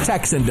that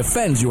protects and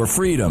defends your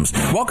freedoms.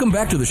 Welcome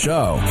back to the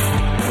show.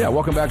 Yeah,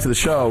 welcome back to the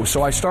show.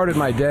 So I started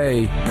my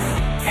day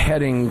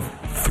heading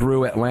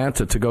through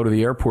Atlanta to go to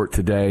the airport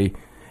today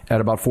at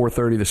about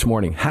 4:30 this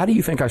morning. How do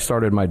you think I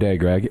started my day,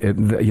 Greg?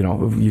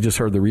 You just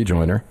heard the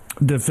rejoiner.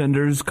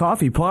 Defender's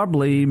Coffee,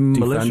 probably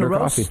Militia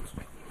Roast. Coffee.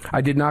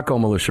 I did not go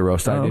Militia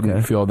Roast. I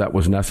didn't feel that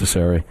was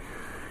necessary.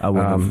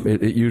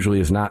 It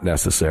usually is not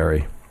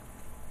necessary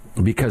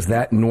because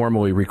that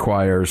normally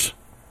requires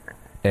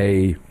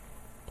a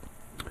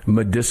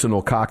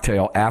medicinal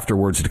cocktail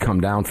afterwards to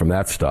come down from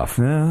that stuff.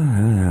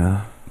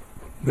 Yeah.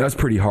 That's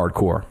pretty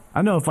hardcore.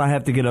 I know if I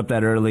have to get up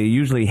that early,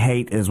 usually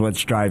hate is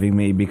what's driving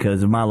me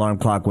because if my alarm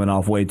clock went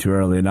off way too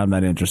early and I'm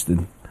not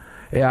interested.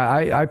 Yeah,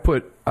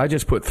 I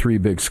just put 3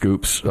 big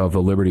scoops of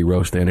the Liberty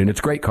Roast in, and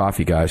it's great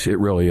coffee, guys. It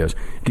really is.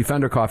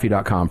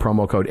 DefenderCoffee.com,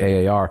 promo code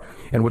AAR.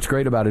 And what's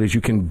great about it is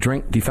you can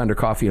drink Defender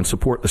Coffee and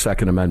support the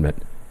Second Amendment.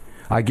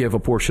 I give a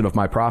portion of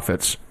my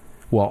profits,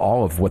 well,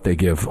 all of what they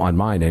give on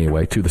mine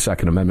anyway, to the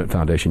Second Amendment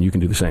Foundation. You can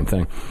do the same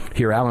thing.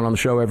 Hear Alan on the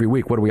show every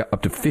week. What are we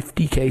up to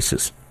 50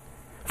 cases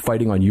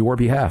fighting on your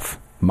behalf,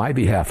 my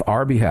behalf,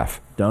 our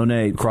behalf.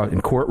 Donate. In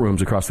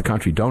courtrooms across the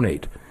country,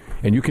 donate.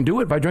 And you can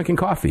do it by drinking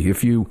coffee.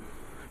 If you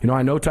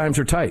I know times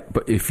are tight,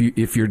 but if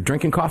you're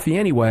drinking coffee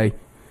anyway,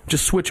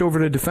 just switch over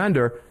to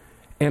Defender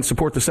and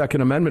support the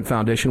Second Amendment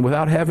Foundation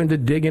without having to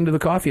dig into the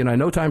coffee. And I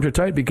know times are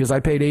tight because I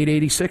paid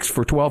 $8.86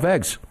 for 12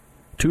 eggs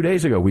 2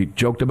 days ago. We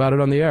joked about it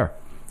on the air.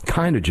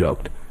 Kind of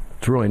joked.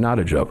 It's really not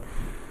a joke.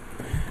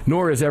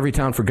 Nor is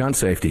Everytown for Gun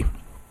Safety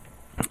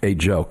a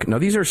joke. Now,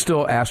 these are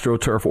still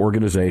AstroTurf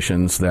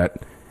organizations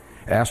that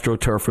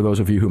AstroTurf, for those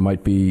of you who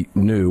might be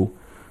new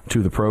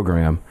to the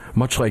program,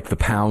 much like the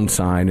pound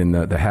sign and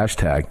the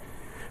hashtag,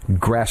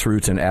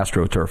 grassroots and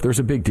AstroTurf, there's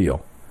a big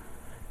deal.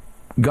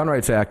 Gun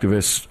rights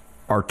activists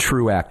are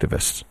true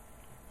activists.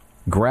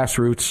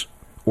 Grassroots,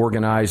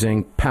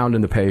 organizing,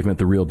 pounding the pavement,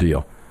 the real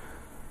deal.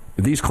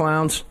 These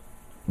clowns,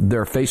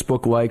 their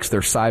Facebook likes,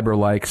 their cyber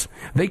likes,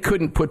 they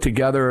couldn't put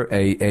together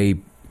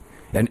an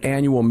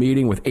annual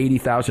meeting with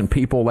 80,000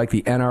 people like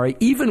the NRA.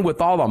 Even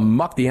with all the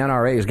muck the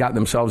NRA has gotten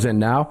themselves in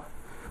now,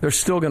 they're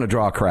still going to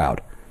draw a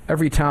crowd.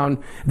 Every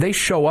town, they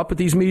show up at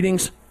these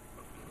meetings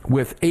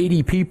with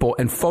 80 people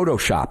and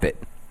Photoshop it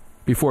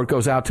before it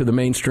goes out to the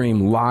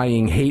mainstream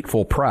lying,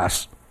 hateful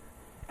press.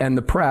 And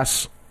the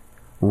press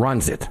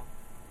runs it.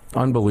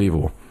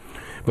 Unbelievable.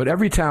 But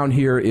every town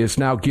here is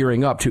now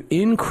gearing up to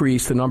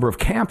increase the number of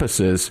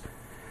campuses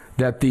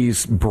that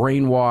these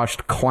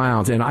brainwashed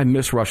clowns, and I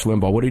miss Rush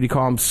Limbaugh. What did he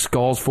call them?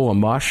 Skulls full of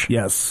mush?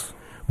 Yes.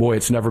 Boy,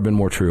 it's never been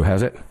more true,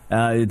 has it?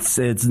 It's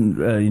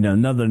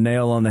another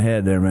nail on the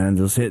head there, man.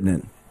 Just hitting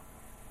it.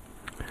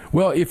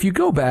 Well, if you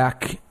go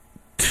back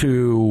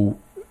to,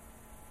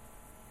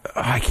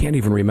 I can't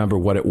even remember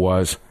what it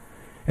was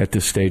at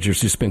this stage.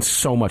 There's just been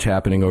so much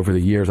happening over the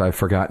years, I've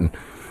forgotten.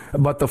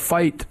 But the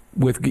fight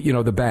with,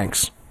 the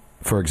banks,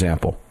 for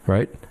example,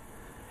 right?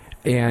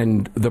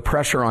 And the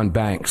pressure on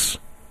banks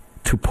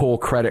to pull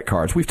credit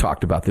cards. We've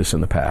talked about this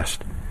in the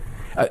past.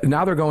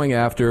 Now they're going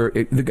after,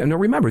 now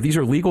remember, these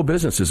are legal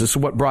businesses. This is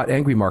what brought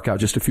Angry Mark out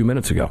just a few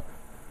minutes ago.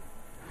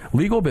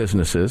 Legal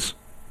businesses.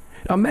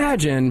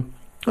 Imagine,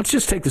 let's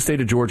just take the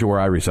state of Georgia where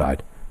I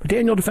reside.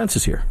 Daniel Defense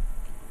is here.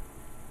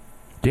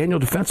 Daniel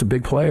Defense, a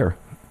big player,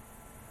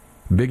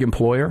 big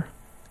employer,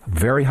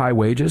 very high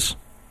wages,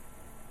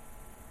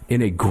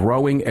 in a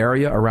growing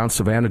area around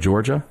Savannah,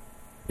 Georgia,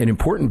 an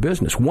important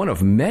business, one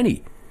of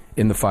many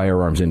in the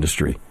firearms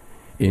industry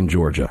in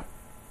Georgia.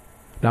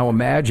 Now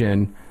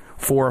imagine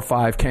 4 or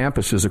 5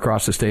 campuses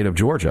across the state of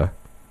Georgia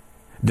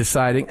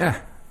deciding,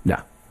 no,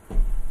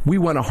 we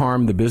want to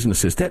harm the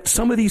businesses that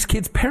some of these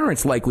kids'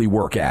 parents likely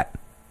work at.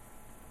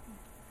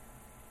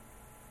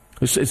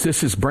 This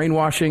is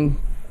brainwashing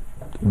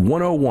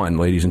 101,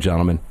 ladies and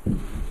gentlemen.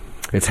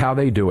 It's how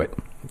they do it.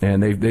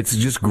 And it's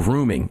just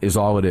grooming is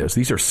all it is.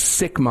 These are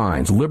sick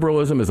minds.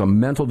 Liberalism is a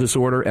mental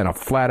disorder and a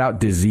flat-out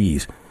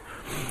disease.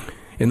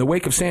 In the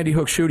wake of Sandy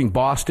Hook shooting,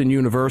 Boston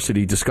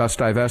University discussed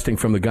divesting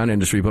from the gun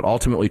industry, but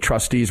ultimately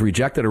trustees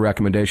rejected a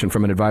recommendation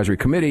from an advisory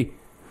committee.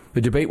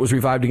 The debate was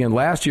revived again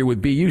last year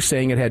with BU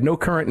saying it had no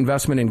current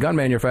investment in gun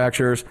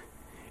manufacturers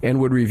and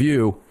would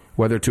review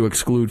whether to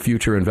exclude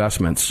future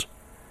investments,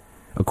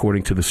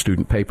 according to the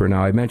student paper.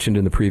 Now, I mentioned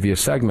in the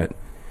previous segment,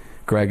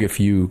 Greg, if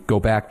you go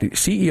back, the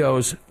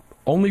CEO's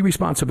only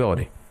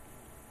responsibility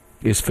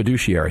is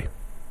fiduciary,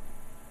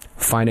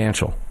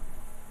 financial,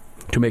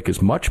 to make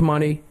as much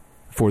money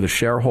for the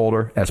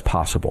shareholder as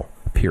possible,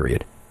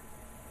 period.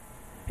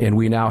 And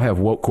we now have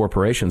woke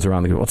corporations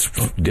around the world.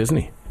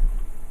 Disney,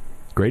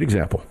 great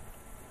example.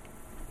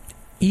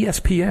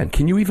 ESPN,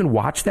 can you even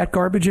watch that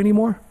garbage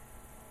anymore?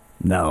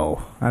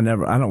 No, I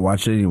don't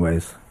watch it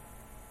anyways.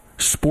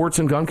 Sports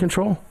and gun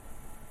control?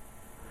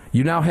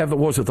 You now have the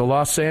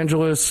Los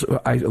Angeles,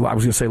 I was going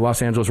to say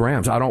Los Angeles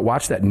Rams. I don't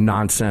watch that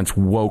nonsense,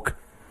 woke,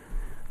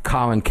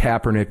 Colin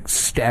Kaepernick,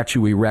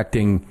 statue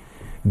erecting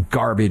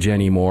garbage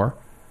anymore.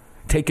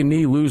 Take a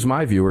knee, lose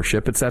my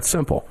viewership. It's that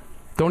simple.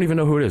 Don't even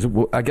know who it is.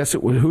 I guess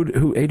it was who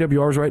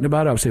AWR is writing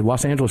about it. I would say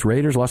Los Angeles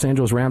Raiders, Los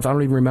Angeles Rams. I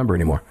don't even remember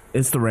anymore.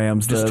 It's the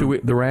Rams.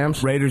 The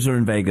Rams? Raiders are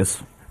in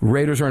Vegas.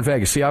 Raiders are in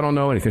Vegas. See, I don't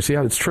know anything. See,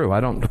 it's true.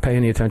 I don't pay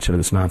any attention to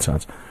this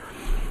nonsense.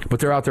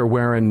 But they're out there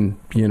wearing,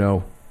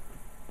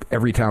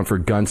 every town for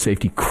gun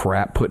safety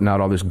crap, putting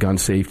out all this gun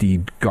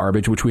safety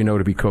garbage, which we know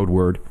to be code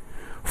word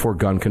for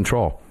gun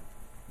control.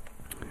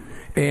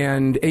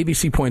 And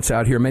ABC points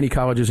out here, many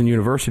colleges and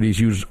universities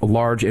use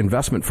large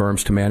investment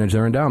firms to manage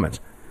their endowments,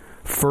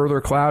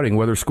 further clouding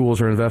whether schools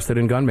are invested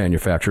in gun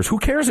manufacturers. Who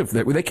cares if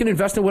they can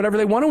invest in whatever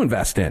they want to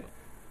invest in?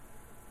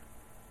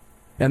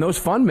 And those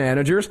fund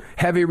managers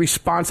have a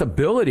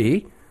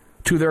responsibility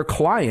to their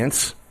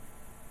clients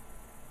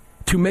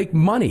to make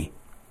money,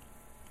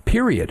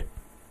 period.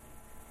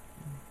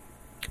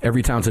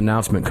 Everytown's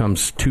announcement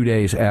comes 2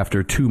 days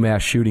after 2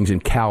 mass shootings in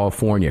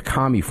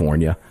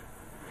California,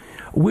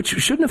 which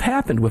shouldn't have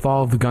happened with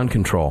all of the gun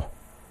control.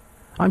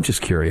 I'm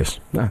just curious.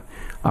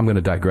 I'm going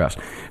to digress.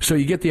 So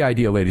you get the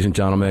idea, ladies and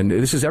gentlemen.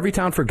 This is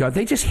Everytown for Gun.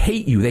 They just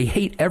hate you. They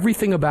hate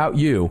everything about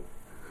you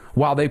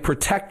while they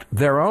protect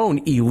their own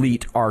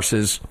elite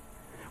arses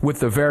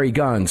with the very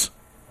guns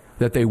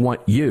that they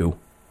want you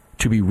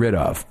to be rid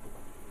of.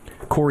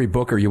 Cory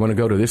Booker, you want to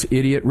go to this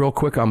idiot real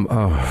quick?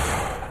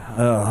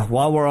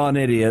 While we're on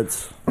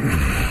idiots.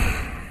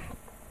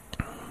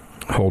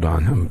 Hold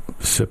on.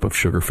 A sip of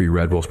sugar-free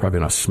Red Bull is probably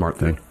not a smart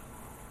thing.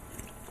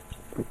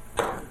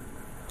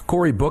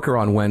 Cory Booker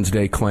on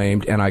Wednesday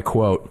claimed, and I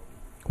quote,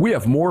 "We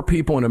have more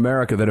people in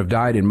America that have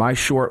died in my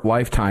short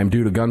lifetime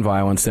due to gun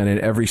violence than in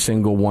every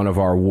single one of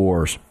our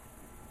wars."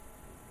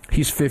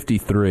 He's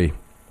 53.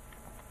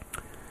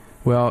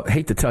 Well,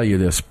 hate to tell you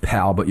this,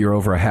 pal, but you're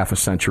over a half a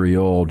century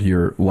old.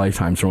 Your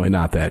lifetime's really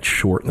not that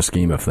short in the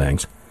scheme of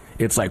things.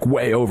 It's like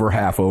way over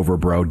half over,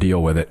 bro.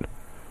 Deal with it.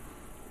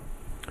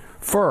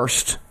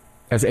 First,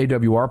 as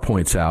AWR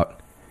points out,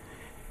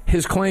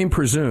 his claim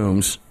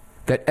presumes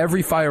that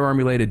every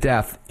firearm-related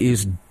death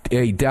is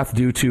a death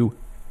due to,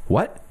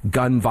 what?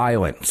 Gun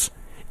violence.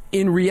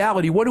 In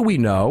reality, what do we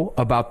know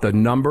about the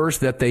numbers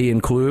that they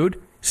include?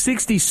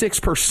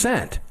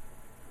 66%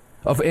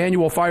 of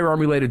annual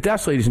firearm-related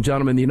deaths, ladies and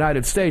gentlemen, in the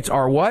United States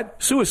are what?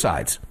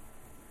 Suicides.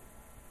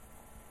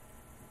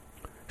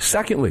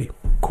 Secondly,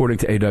 according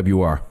to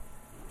AWR,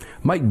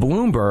 Mike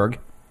Bloomberg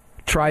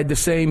tried the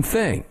same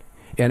thing.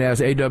 And as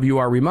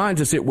AWR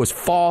reminds us, it was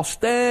false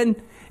then,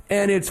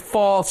 and it's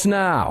false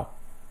now.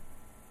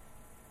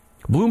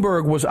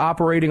 Bloomberg was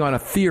operating on a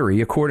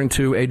theory, according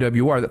to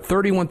AWR, that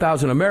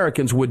 31,000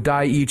 Americans would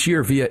die each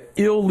year via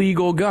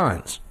illegal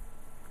guns.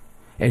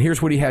 And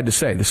here's what he had to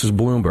say. This is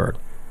Bloomberg.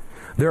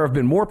 "There have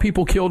been more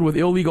people killed with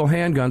illegal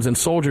handguns than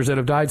soldiers that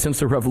have died since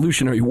the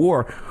Revolutionary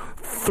War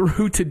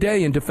through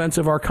today in defense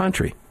of our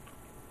country."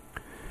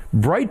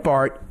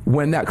 Breitbart,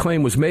 when that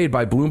claim was made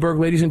by Bloomberg,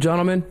 ladies and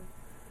gentlemen,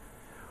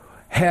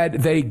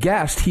 had they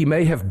guessed, he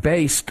may have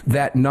based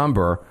that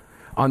number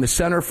on the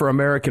Center for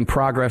American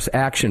Progress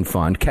Action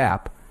Fund,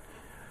 CAP,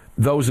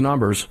 those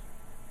numbers,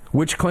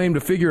 which claimed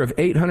a figure of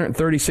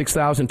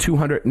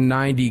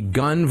 836,290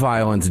 gun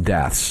violence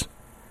deaths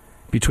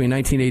between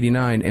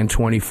 1989 and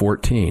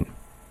 2014.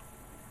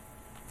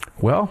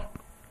 Well,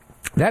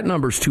 that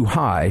number's too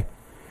high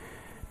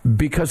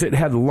because it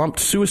had lumped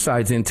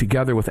suicides in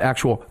together with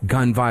actual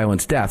gun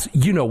violence deaths.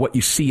 You know what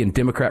you see in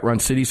Democrat-run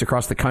cities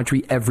across the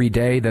country every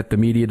day that the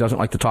media doesn't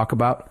like to talk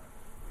about?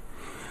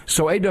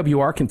 So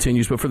AWR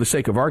continues, but for the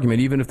sake of argument,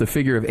 even if the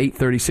figure of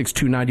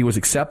 836,290 was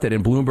accepted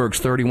and Bloomberg's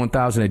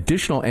 31,000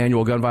 additional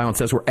annual gun violence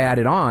deaths were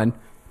added on,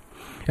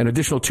 an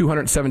additional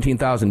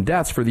 217,000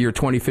 deaths for the year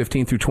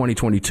 2015 through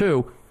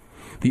 2022,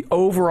 the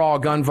overall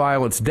gun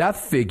violence death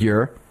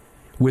figure,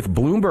 with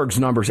Bloomberg's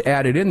numbers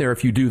added in there,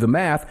 if you do the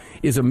math,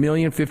 is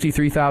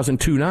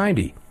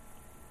 1,053,290.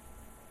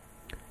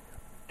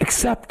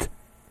 Except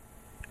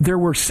there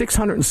were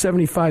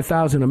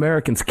 675,000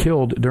 Americans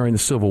killed during the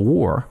Civil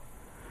War,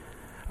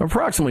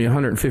 approximately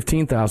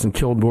 115,000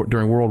 killed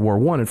during World War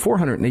I, and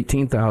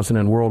 418,000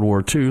 in World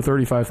War II,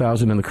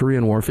 35,000 in the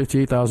Korean War,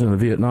 58,000 in the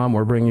Vietnam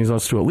War, bringing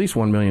us to at least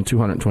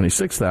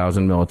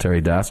 1,226,000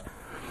 military deaths.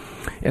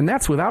 And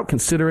that's without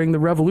considering the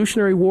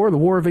Revolutionary War, the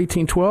War of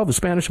 1812, the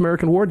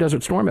Spanish-American War,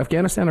 Desert Storm,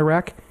 Afghanistan,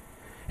 Iraq,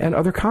 and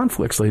other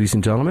conflicts, ladies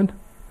and gentlemen.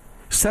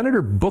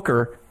 Senator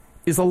Booker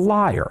is a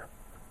liar.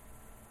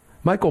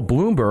 Michael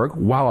Bloomberg,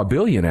 while a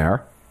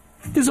billionaire,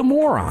 is a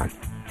moron.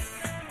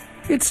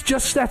 It's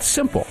just that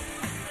simple.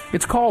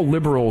 It's called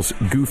Liberals'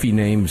 Goofy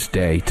Names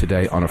Day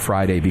today on a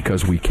Friday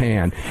because we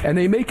can. And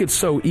they make it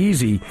so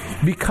easy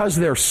because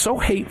they're so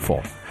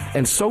hateful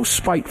and so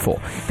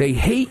spiteful. They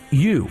hate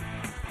you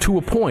to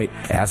a point.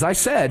 As I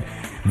said,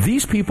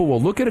 these people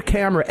will look at a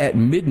camera at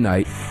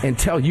midnight and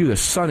tell you the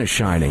sun is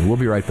shining. We'll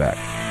be right back.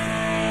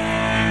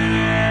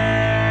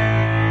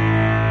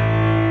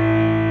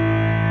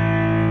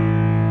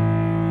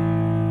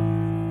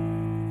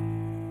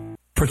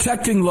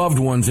 Protecting loved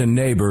ones and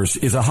neighbors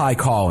is a high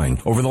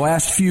calling. Over the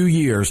last few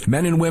years,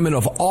 men and women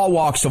of all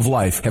walks of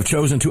life have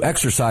chosen to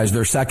exercise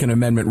their Second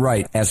Amendment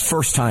right as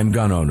first-time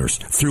gun owners.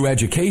 Through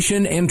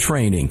education and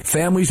training,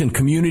 families and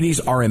communities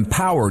are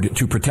empowered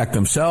to protect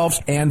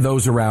themselves and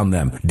those around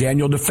them.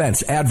 Daniel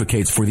Defense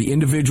advocates for the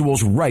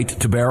individual's right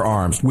to bear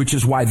arms, which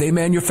is why they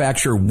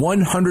manufacture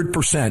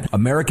 100%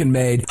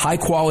 American-made,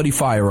 high-quality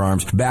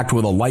firearms backed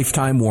with a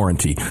lifetime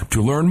warranty.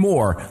 To learn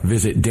more,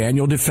 visit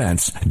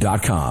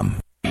DanielDefense.com.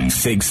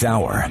 Sig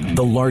Sauer,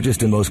 the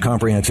largest and most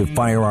comprehensive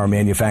firearm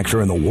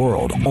manufacturer in the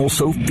world,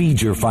 also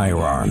feeds your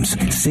firearms.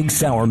 Sig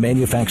Sauer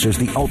manufactures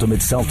the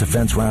ultimate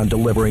self-defense round,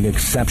 delivering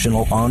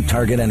exceptional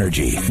on-target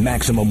energy,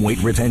 maximum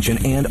weight retention,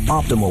 and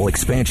optimal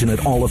expansion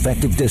at all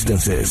effective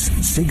distances.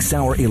 Sig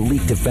Sauer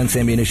Elite Defense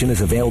ammunition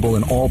is available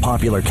in all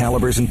popular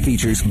calibers and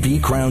features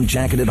V-Crown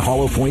jacketed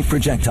hollow point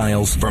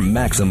projectiles for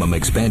maximum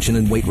expansion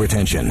and weight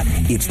retention.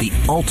 It's the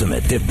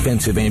ultimate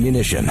defensive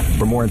ammunition.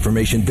 For more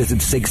information, visit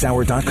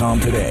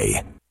SigSauer.com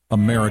today.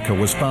 America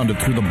was founded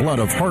through the blood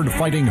of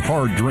hard-fighting,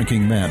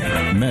 hard-drinking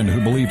men. Men who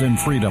believed in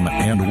freedom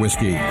and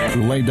whiskey,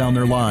 who laid down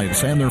their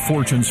lives and their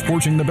fortunes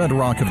forging the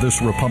bedrock of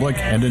this republic,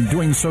 and in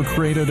doing so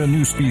created a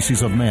new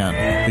species of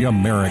man, the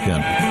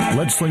American.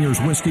 Leadslingers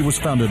Whiskey was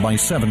founded by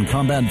 7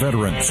 combat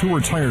veterans who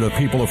were tired of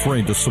people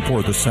afraid to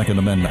support the Second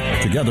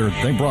Amendment. Together,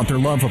 they brought their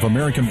love of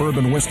American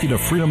bourbon whiskey to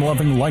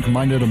freedom-loving,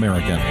 like-minded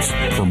Americans.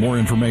 For more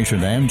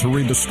information and to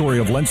read the story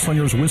of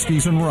Leadslingers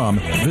Whiskeys and Rum,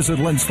 visit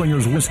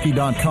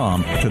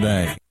leadslingerswhiskey.com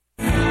today.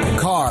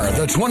 Car,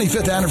 the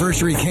 25th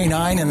anniversary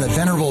K9 and the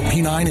venerable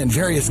P9 in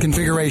various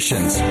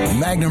configurations.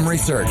 Magnum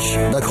Research,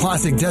 the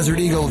classic Desert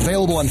Eagle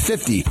available in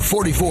 50,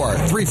 44,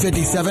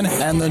 357,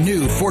 and the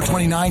new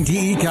 429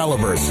 DE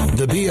calibers.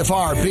 The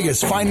BFR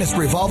biggest, finest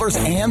revolvers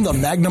and the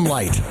Magnum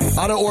Light.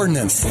 Auto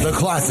Ordnance, the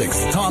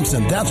classics.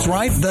 Thompson, that's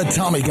right, the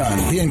Tommy gun,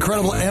 the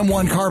incredible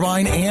M1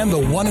 carbine, and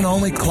the one and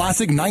only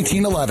classic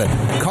 1911.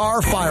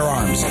 Car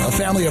Firearms, a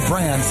family of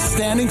brands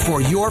standing for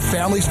your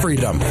family's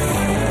freedom.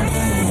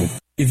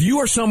 If you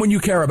or someone you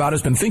care about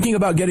has been thinking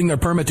about getting their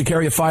permit to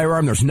carry a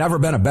firearm, there's never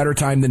been a better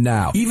time than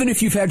now. Even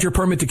if you've had your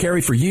permit to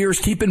carry for years,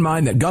 keep in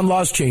mind that gun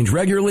laws change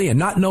regularly, and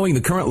not knowing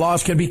the current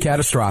laws can be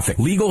catastrophic.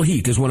 Legal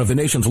Heat is one of the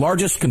nation's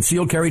largest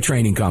concealed carry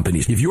training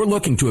companies. If you're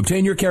looking to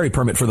obtain your carry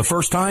permit for the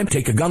first time,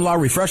 take a gun law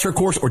refresher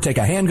course or take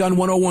a handgun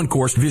 101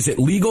 course, visit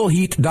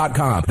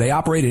LegalHeat.com. They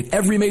operate in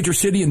every major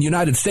city in the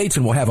United States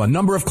and will have a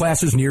number of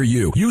classes near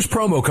you. Use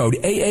promo code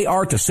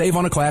AAR to save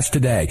on a class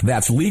today.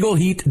 That's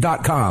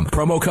LegalHeat.com.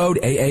 Promo code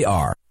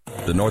AAR.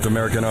 The North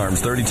American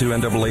Arms 32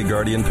 NAA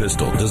Guardian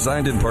pistol,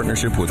 designed in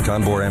partnership with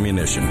Conbor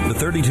Ammunition. The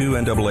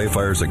 32 NAA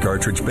fires a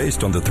cartridge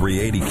based on the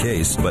 .380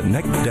 case, but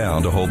necked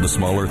down to hold the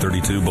smaller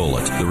 .32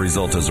 bullet. The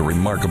result is a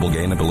remarkable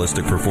gain in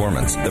ballistic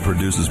performance that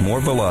produces more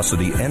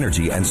velocity,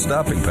 energy, and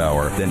stopping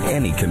power than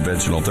any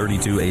conventional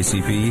 .32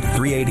 ACP,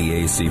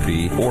 .380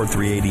 ACP, or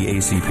 .380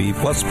 ACP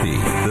plus P.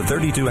 The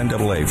 32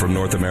 NAA from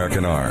North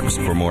American Arms.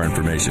 For more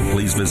information,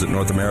 please visit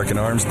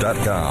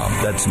NorthAmericanArms.com.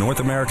 That's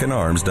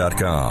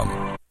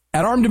NorthAmericanArms.com.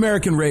 At Armed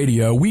American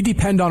Radio, we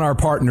depend on our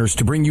partners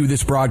to bring you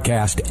this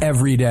broadcast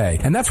every day.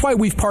 And that's why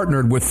we've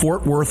partnered with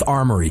Fort Worth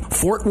Armory.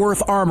 Fort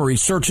Worth Armory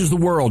searches the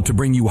world to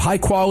bring you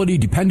high-quality,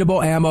 dependable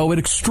ammo at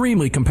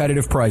extremely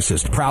competitive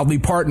prices. Proudly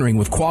partnering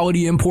with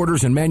quality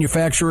importers and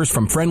manufacturers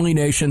from friendly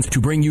nations to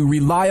bring you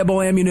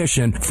reliable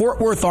ammunition, Fort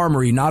Worth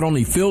Armory not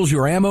only fills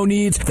your ammo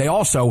needs, they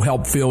also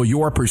help fill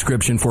your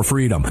prescription for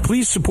freedom.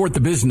 Please support the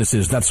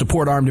businesses that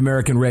support Armed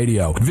American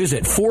Radio.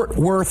 Visit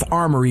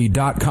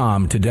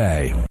FortWorthArmory.com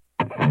today.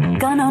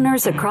 Gun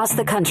owners across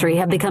the country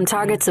have become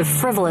targets of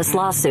frivolous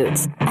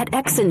lawsuits. At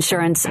X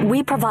Insurance,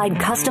 we provide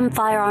custom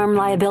firearm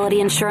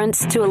liability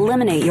insurance to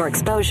eliminate your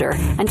exposure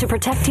and to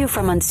protect you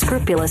from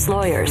unscrupulous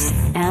lawyers.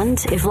 And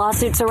if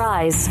lawsuits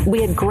arise,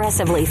 we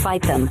aggressively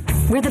fight them.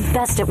 We're the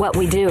best at what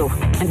we do,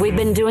 and we've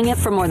been doing it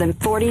for more than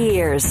 40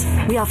 years.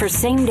 We offer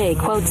same-day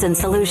quotes and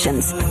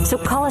solutions. So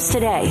call us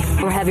today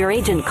or have your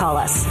agent call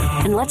us,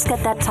 and let's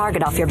get that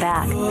target off your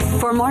back.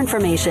 For more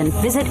information,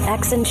 visit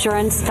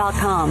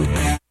xinsurance.com.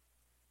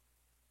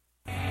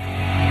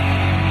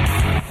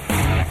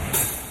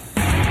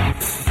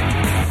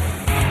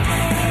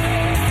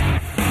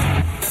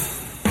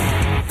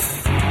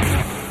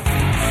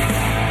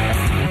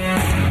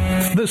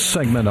 This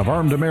segment of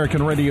Armed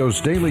American Radio's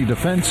Daily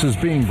Defense is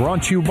being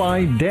brought to you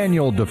by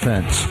Daniel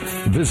Defense.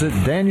 Visit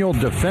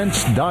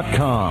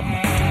DanielDefense.com.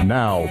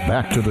 Now,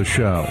 back to the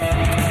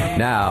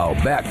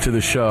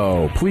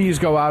show. Please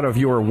go out of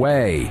your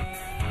way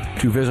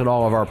to visit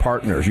all of our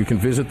partners. You can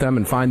visit them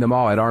and find them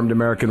all at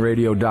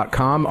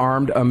ArmedAmericanRadio.com,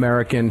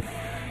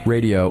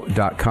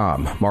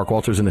 ArmedAmericanRadio.com. Mark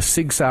Walters in the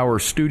Sig Sauer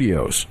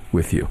studios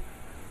with you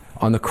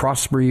on the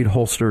Crossbreed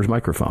Holsters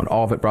microphone.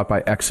 All of it brought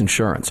by X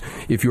Insurance.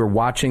 If you're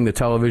watching the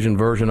television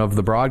version of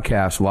the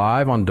broadcast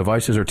live on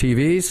devices or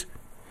TVs,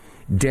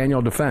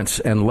 Daniel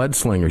Defense and Lead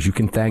Slingers, you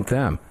can thank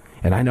them.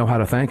 And I know how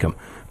to thank them.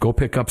 Go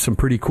pick up some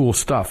pretty cool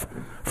stuff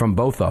from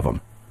both of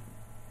them.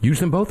 Use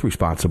them both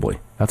responsibly.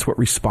 That's what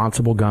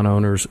responsible gun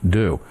owners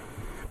do.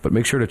 But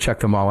make sure to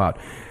check them all out.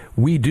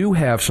 We do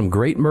have some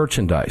great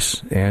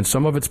merchandise, and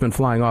some of it's been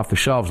flying off the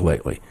shelves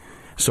lately.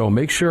 So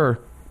make sure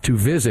to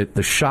visit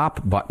the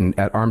shop button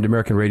at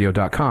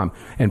ArmedAmericanRadio.com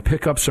and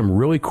pick up some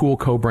really cool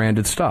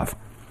co-branded stuff.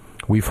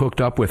 We've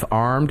hooked up with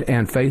Armed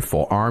and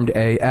Faithful, Armed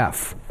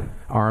AF,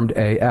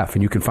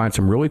 and you can find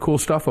some really cool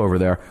stuff over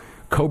there,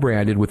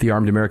 co-branded with the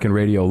Armed American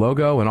Radio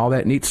logo and all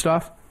that neat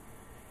stuff.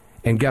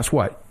 And guess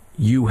what?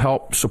 You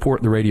help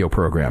support the radio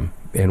program,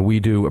 and we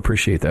do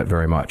appreciate that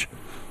very much.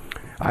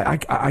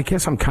 I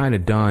guess I'm kind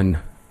of done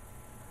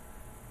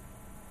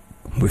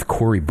with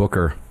Cory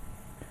Booker.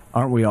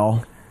 Aren't we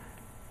all?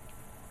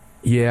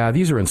 Yeah,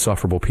 these are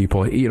insufferable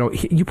people. You know,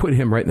 you put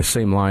him right in the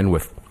same line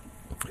with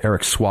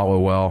Eric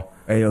Swallowell.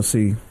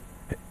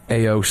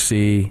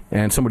 AOC,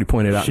 and somebody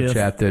pointed out in the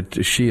chat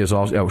that she is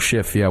also... Oh,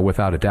 Schiff, yeah,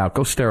 without a doubt.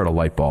 Go stare at a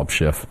light bulb,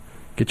 Schiff.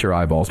 Get your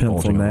eyeballs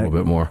bulging a little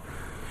bit more.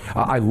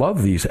 I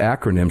love these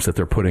acronyms that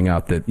they're putting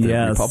out, that the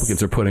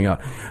Republicans are putting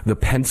out. The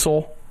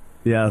pencil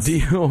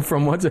deal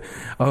from what's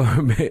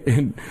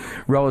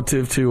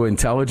relative to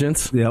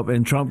intelligence. Yep,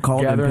 and Trump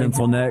called him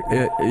pencil neck.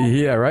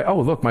 Yeah, right.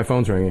 Oh, look, my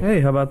phone's ringing. Hey,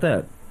 how about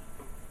that?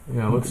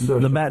 Yeah, let's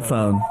the bat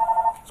phone.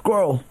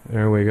 Squirrel.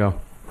 There we go.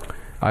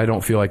 I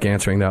don't feel like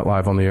answering that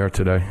live on the air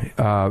today.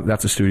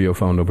 That's a studio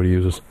phone nobody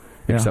uses,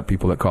 except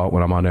people that call it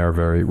when I'm on air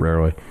very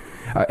rarely.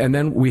 And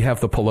then we have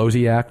the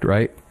Pelosi Act,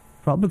 right?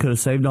 Probably could have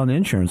saved on the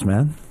insurance,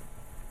 man.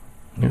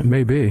 Yeah,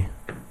 maybe.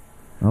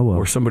 Oh, well.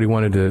 Or somebody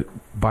wanted to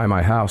buy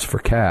my house for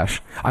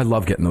cash. I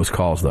love getting those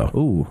calls, though.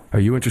 Ooh. Are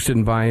you interested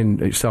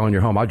in selling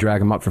your home? I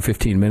drag them up for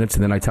 15 minutes,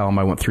 and then I tell them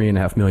I want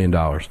 $3.5 million.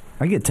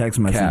 I get text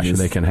messages. Cash, and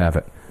they can have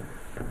it.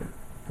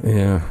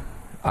 Yeah.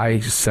 I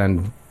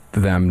send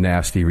them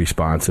nasty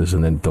responses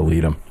and then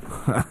delete them.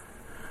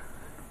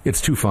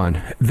 It's too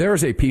fun.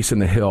 There's a piece in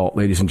the Hill,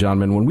 ladies and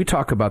gentlemen, when we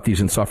talk about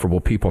these insufferable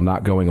people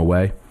not going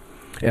away,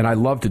 and I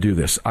love to do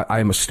this. I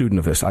am a student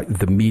of this.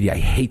 The media, I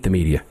hate the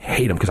media.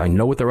 Hate them because I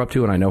know what they're up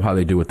to and I know how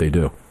they do what they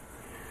do.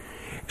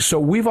 So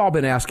we've all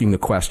been asking the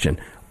question,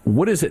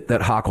 what is it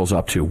that Hochul's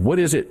up to? What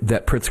is it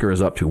that Pritzker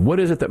is up to? What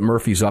is it that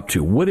Murphy's up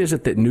to? What is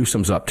it that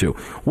Newsom's up to?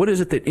 What is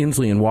it that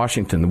Inslee in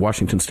Washington, the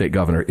Washington state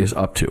governor, is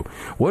up to?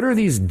 What are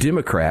these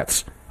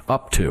Democrats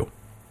up to?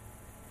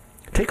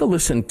 Take a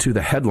listen to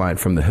the headline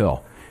from the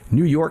Hill.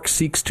 New York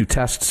seeks to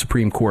test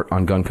Supreme Court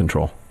on gun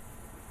control.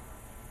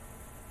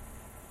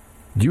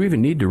 Do you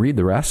even need to read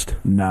the rest?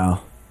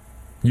 No.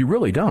 You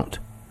really don't.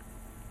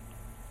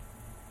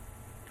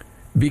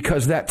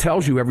 Because that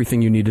tells you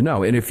everything you need to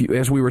know. And if you,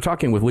 as we were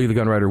talking with Lee the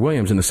Gunwriter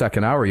Williams in the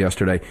second hour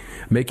yesterday,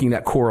 making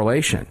that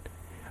correlation,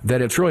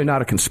 that it's really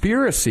not a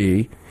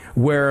conspiracy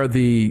where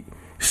the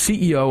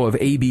CEO of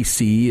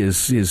ABC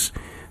is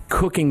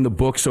cooking the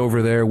books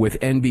over there with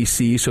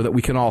NBC so that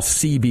we can all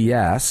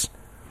CBS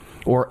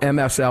or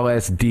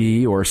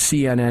MSLSD or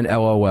CNN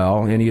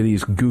LOL, any of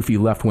these goofy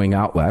left-wing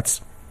outlets.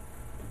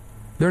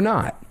 They're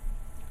not.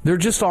 They're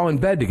just all in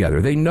bed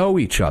together. They know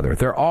each other.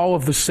 They're all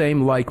of the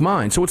same like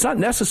mind. So it's not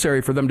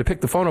necessary for them to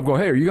pick the phone up and go,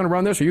 hey, are you going to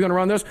run this? Are you going to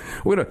run this?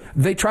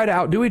 They try to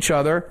outdo each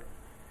other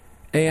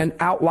and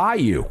outlie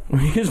you.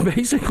 Is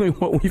basically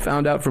what we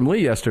found out from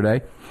Lee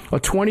yesterday, a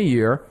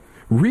 20-year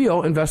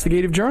real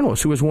investigative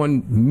journalist who has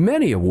won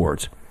many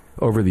awards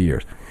over the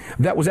years.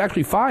 That was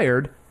actually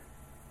fired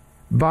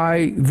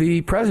by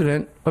the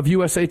president of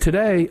USA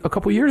Today a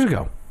couple years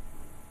ago.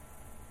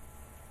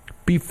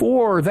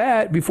 Before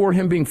that, before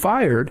him being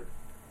fired,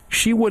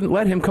 she wouldn't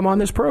let him come on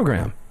this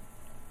program.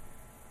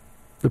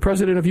 The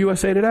president of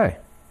USA Today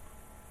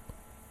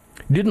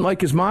didn't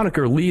like his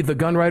moniker, Lee the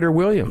Gunwriter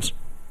Williams.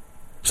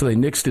 So they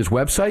nixed his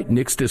website,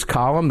 nixed his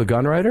column, The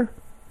Gunwriter,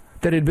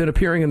 that had been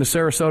appearing in the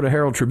Sarasota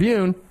Herald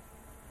Tribune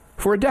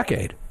for a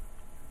decade.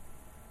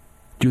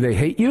 Do they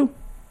hate you?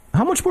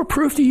 How much more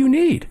proof do you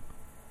need?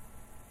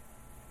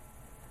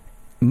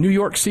 New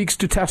York seeks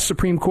to test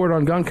Supreme Court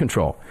on gun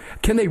control.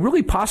 Can they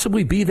really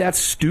possibly be that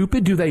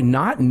stupid? Do they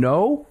not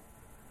know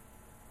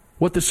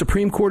what the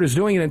Supreme Court is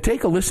doing? And then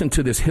take a listen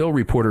to this Hill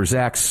reporter,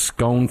 Zach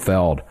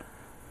Schoenfeld.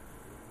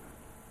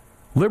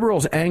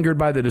 Liberals angered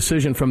by the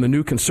decision from the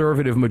new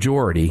conservative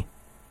majority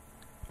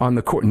on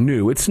the court.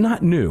 New. It's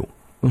not new,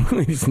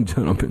 ladies and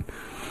gentlemen.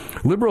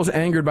 Liberals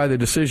angered by the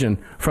decision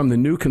from the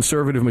new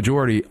conservative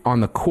majority on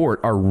the court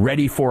are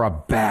ready for a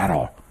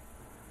battle.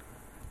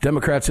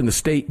 Democrats in the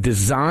state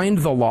designed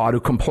the law to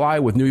comply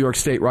with New York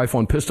State Rifle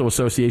and Pistol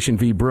Association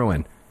v.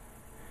 Bruin.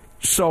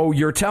 So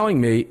you're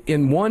telling me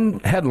in one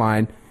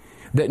headline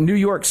that New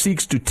York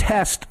seeks to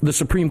test the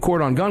Supreme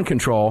Court on gun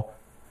control,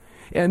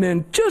 and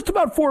then just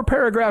about 4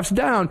 paragraphs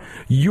down,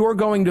 you're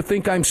going to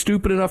think I'm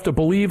stupid enough to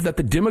believe that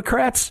the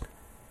Democrats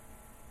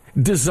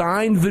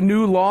designed the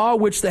new law,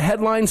 which the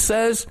headline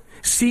says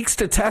seeks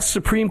to test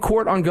Supreme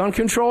Court on gun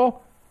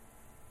control,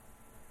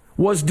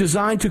 was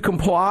designed to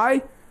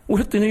comply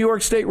with the New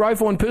York State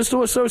Rifle and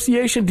Pistol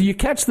Association? Do you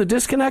catch the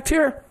disconnect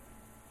here?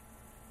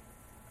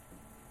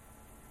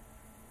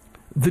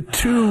 The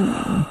two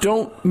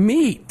don't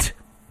meet.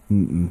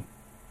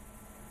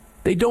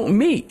 They don't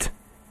meet.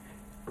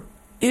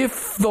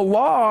 If the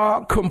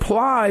law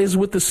complies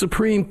with the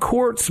Supreme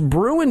Court's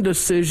Bruin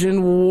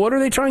decision, what are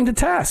they trying to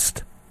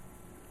test?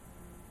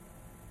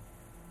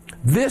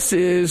 This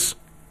is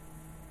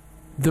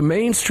the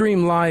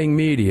mainstream lying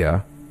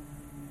media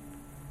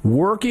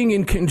working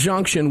in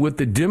conjunction with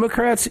the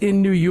Democrats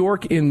in New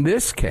York in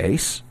this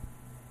case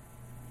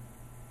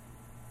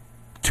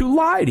to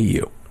lie to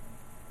you.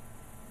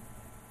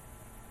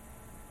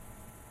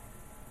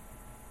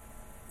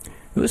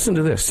 Listen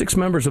to this. 6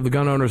 members of the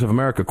Gun Owners of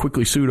America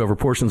quickly sued over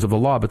portions of the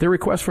law, but their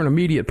request for an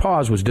immediate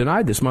pause was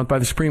denied this month by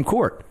the Supreme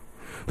Court.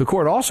 The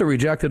court also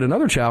rejected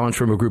another challenge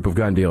from a group of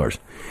gun dealers.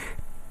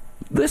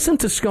 Listen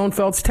to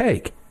Schoenfeld's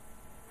take,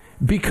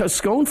 because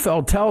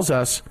Schoenfeld tells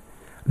us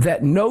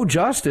that no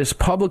justice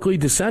publicly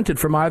dissented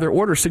from either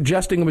order,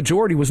 suggesting a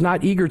majority was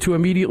not eager to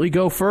immediately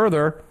go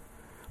further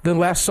than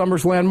last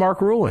summer's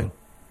landmark ruling.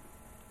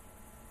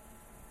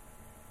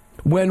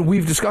 When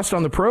we've discussed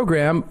on the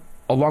program,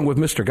 along with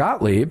Mr.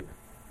 Gottlieb,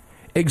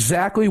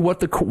 exactly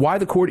why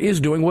the court is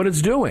doing what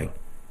it's doing.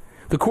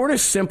 The court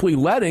is simply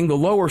letting the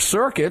lower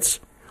circuits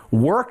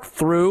work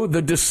through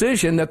the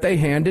decision that they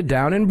handed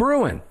down in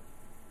Bruin,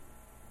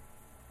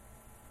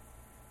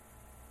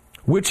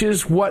 which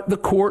is what the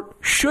court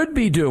should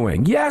be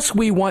doing. Yes,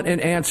 we want an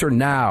answer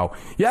now.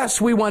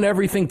 Yes, we want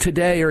everything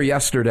today or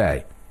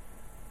yesterday.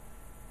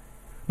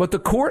 But the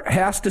court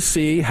has to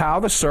see how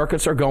the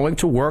circuits are going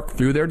to work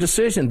through their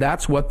decision.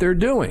 That's what they're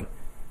doing.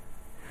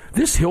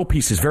 This Hill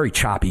piece is very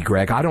choppy,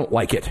 Greg. I don't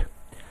like it.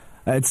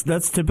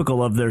 That's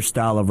typical of their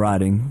style of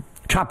writing.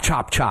 Chop,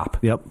 chop, chop.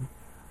 Yep.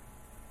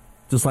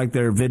 Just like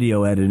their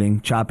video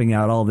editing, chopping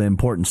out all the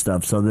important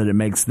stuff so that it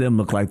makes them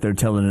look like they're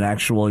telling an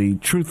actually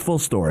truthful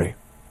story.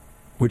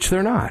 Which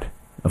they're not.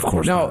 Of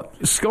course not.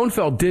 Now,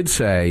 Schoenfeld did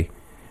say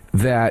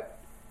that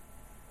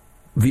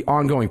the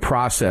ongoing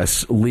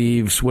process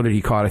leaves, what did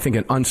he call it? I think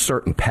an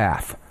uncertain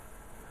path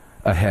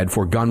ahead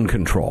for gun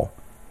control.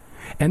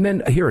 And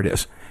then, here it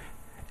is.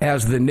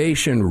 As the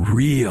nation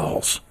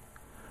reels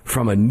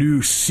from a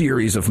new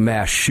series of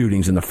mass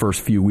shootings in the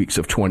first few weeks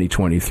of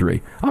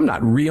 2023. I'm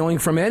not reeling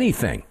from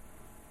anything.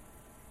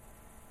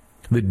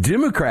 The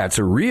Democrats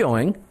are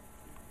reeling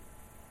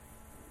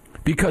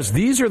because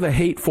these are the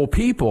hateful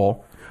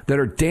people that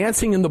are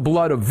dancing in the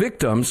blood of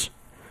victims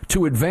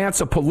to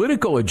advance a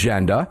political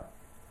agenda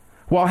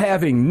while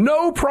having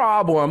no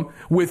problem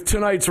with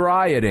tonight's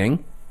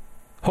rioting.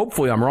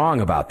 Hopefully I'm wrong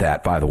about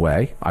that, by the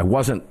way. I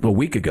wasn't a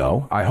week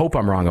ago. I hope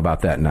I'm wrong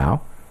about that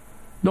now.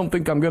 Don't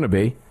think I'm going to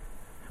be.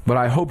 But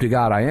I hope to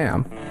God I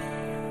am.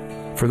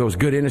 For those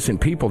good,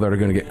 innocent people that are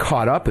going to get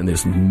caught up in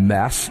this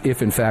mess,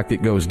 if in fact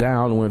it goes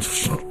down,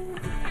 which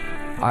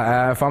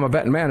if I'm a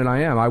betting man, and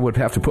I am, I would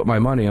have to put my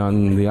money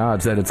on the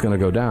odds that it's going to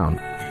go down.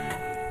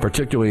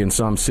 Particularly in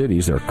some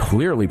cities. They're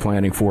clearly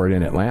planning for it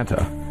in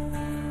Atlanta.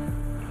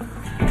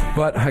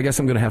 But I guess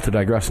I'm going to have to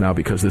digress now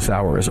because this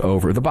hour is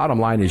over. The bottom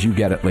line is you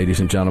get it, ladies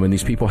and gentlemen.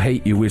 These people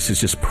hate you. This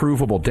is just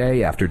provable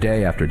day after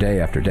day after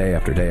day after day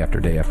after day after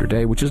day after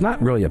day, which is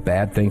not really a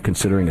bad thing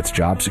considering it's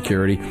job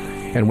security.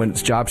 And when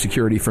it's job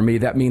security for me,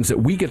 that means that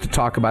we get to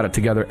talk about it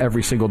together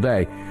every single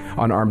day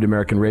on Armed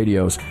American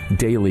Radio's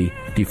Daily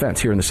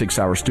Defense here in the 6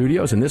 Hour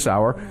Studios. And this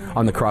hour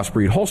on the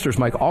Crossbreed Holsters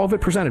mic, all of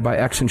it presented by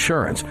X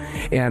Insurance.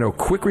 And a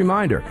quick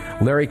reminder,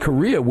 Larry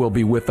Correia will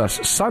be with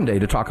us Sunday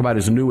to talk about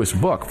his newest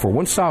book for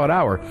 1 solid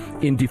hour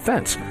in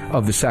defense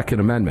of the Second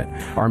Amendment.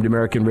 Armed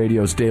American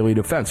Radio's Daily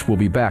Defense will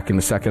be back in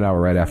the second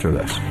hour right after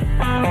this.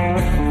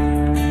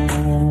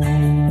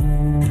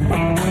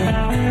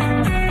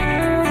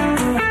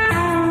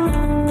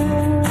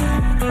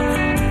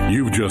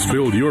 You've just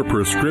filled your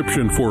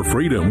prescription for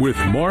freedom with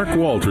Mark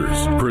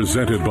Walters,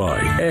 presented by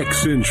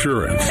X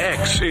Insurance.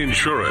 X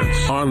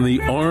Insurance on the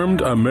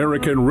Armed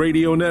American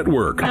Radio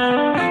Network.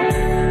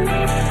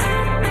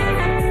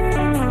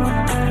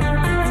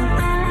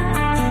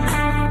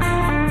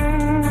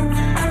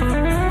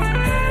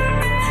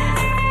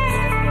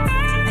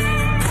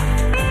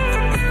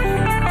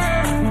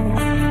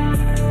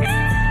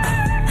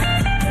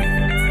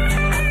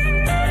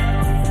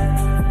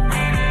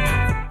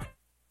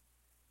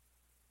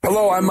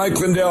 Hello, I'm Mike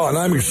Lindell, and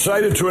I'm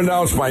excited to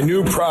announce my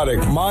new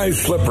product, My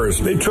Slippers.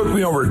 They took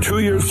me over 2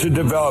 years to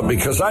develop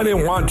because I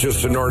didn't want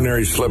just an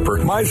ordinary slipper.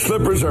 My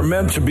slippers are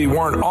meant to be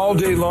worn all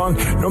day long,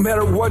 no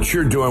matter what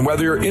you're doing,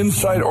 whether you're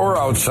inside or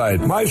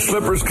outside. My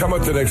slippers come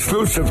with an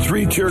exclusive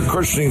 3-tier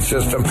cushioning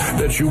system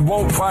that you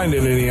won't find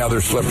in any other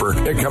slipper.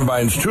 It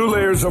combines 2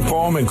 layers of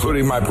foam,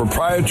 including my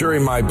proprietary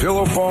My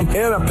Pillow foam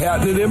and a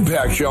patented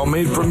impact gel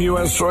made from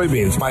U.S.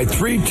 soybeans. My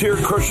 3-tier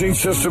cushioning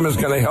system is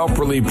going to help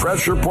relieve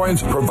pressure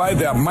points, provide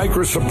that micro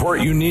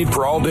support you need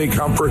for all-day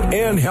comfort,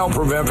 and help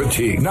prevent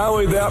fatigue. Not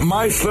only that,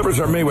 my slippers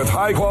are made with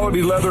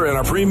high-quality leather and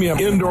a premium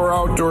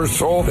indoor-outdoor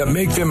sole that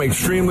make them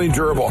extremely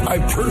durable. I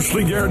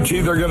personally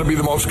guarantee they're going to be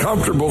the most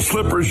comfortable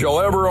slippers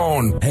you'll ever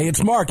own. Hey,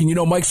 it's Mark, and you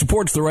know Mike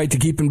supports the right to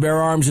keep and bear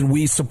arms, and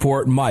we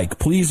support Mike.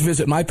 Please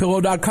visit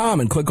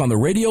MyPillow.com and click on the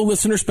radio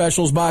listener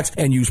specials box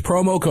and use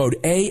promo code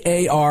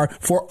AAR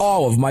for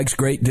all of Mike's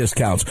great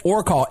discounts.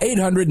 Or call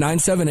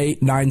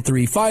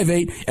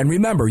 800-978-9358, and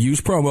remember,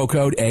 use promo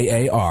code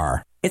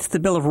AAR. It's the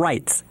Bill of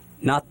Rights,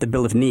 not the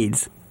Bill of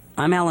Needs.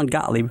 I'm Alan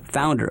Gottlieb,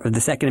 founder of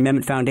the Second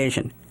Amendment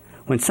Foundation.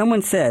 When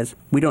someone says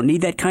we don't need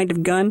that kind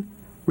of gun,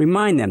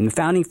 remind them the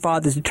Founding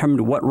Fathers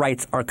determined what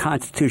rights our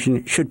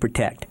Constitution should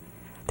protect.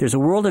 There's a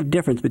world of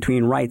difference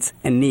between rights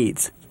and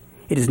needs.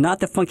 It is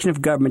not the function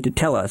of government to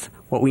tell us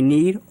what we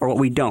need or what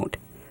we don't.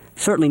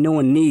 Certainly no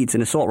one needs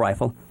an assault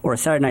rifle or a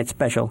Saturday night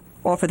special,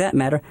 or for that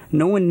matter,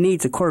 no one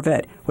needs a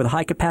Corvette with a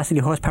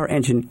high-capacity horsepower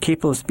engine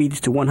capable of speeds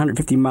to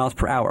 150 miles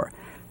per hour.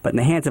 But in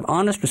the hands of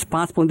honest,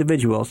 responsible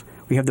individuals,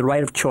 we have the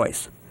right of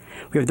choice.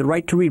 We have the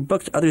right to read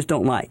books others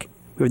don't like.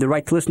 We have the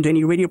right to listen to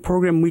any radio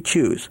program we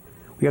choose.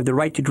 We We have the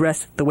right to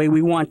dress the way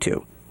we want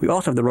to. We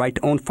also have the right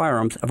to own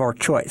firearms of our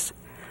choice.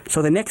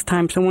 So the next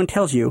time someone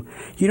tells you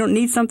you don't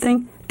need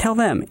something, tell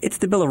them it's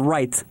the Bill of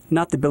Rights,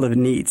 not the Bill of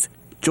Needs.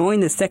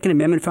 Join the Second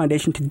Amendment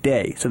Foundation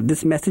today so that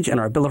this message and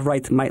our Bill of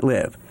Rights might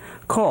live.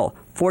 Call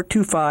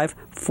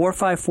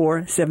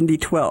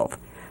 425-454-7012.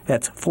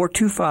 That's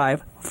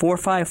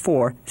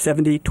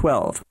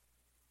 425-454-7012.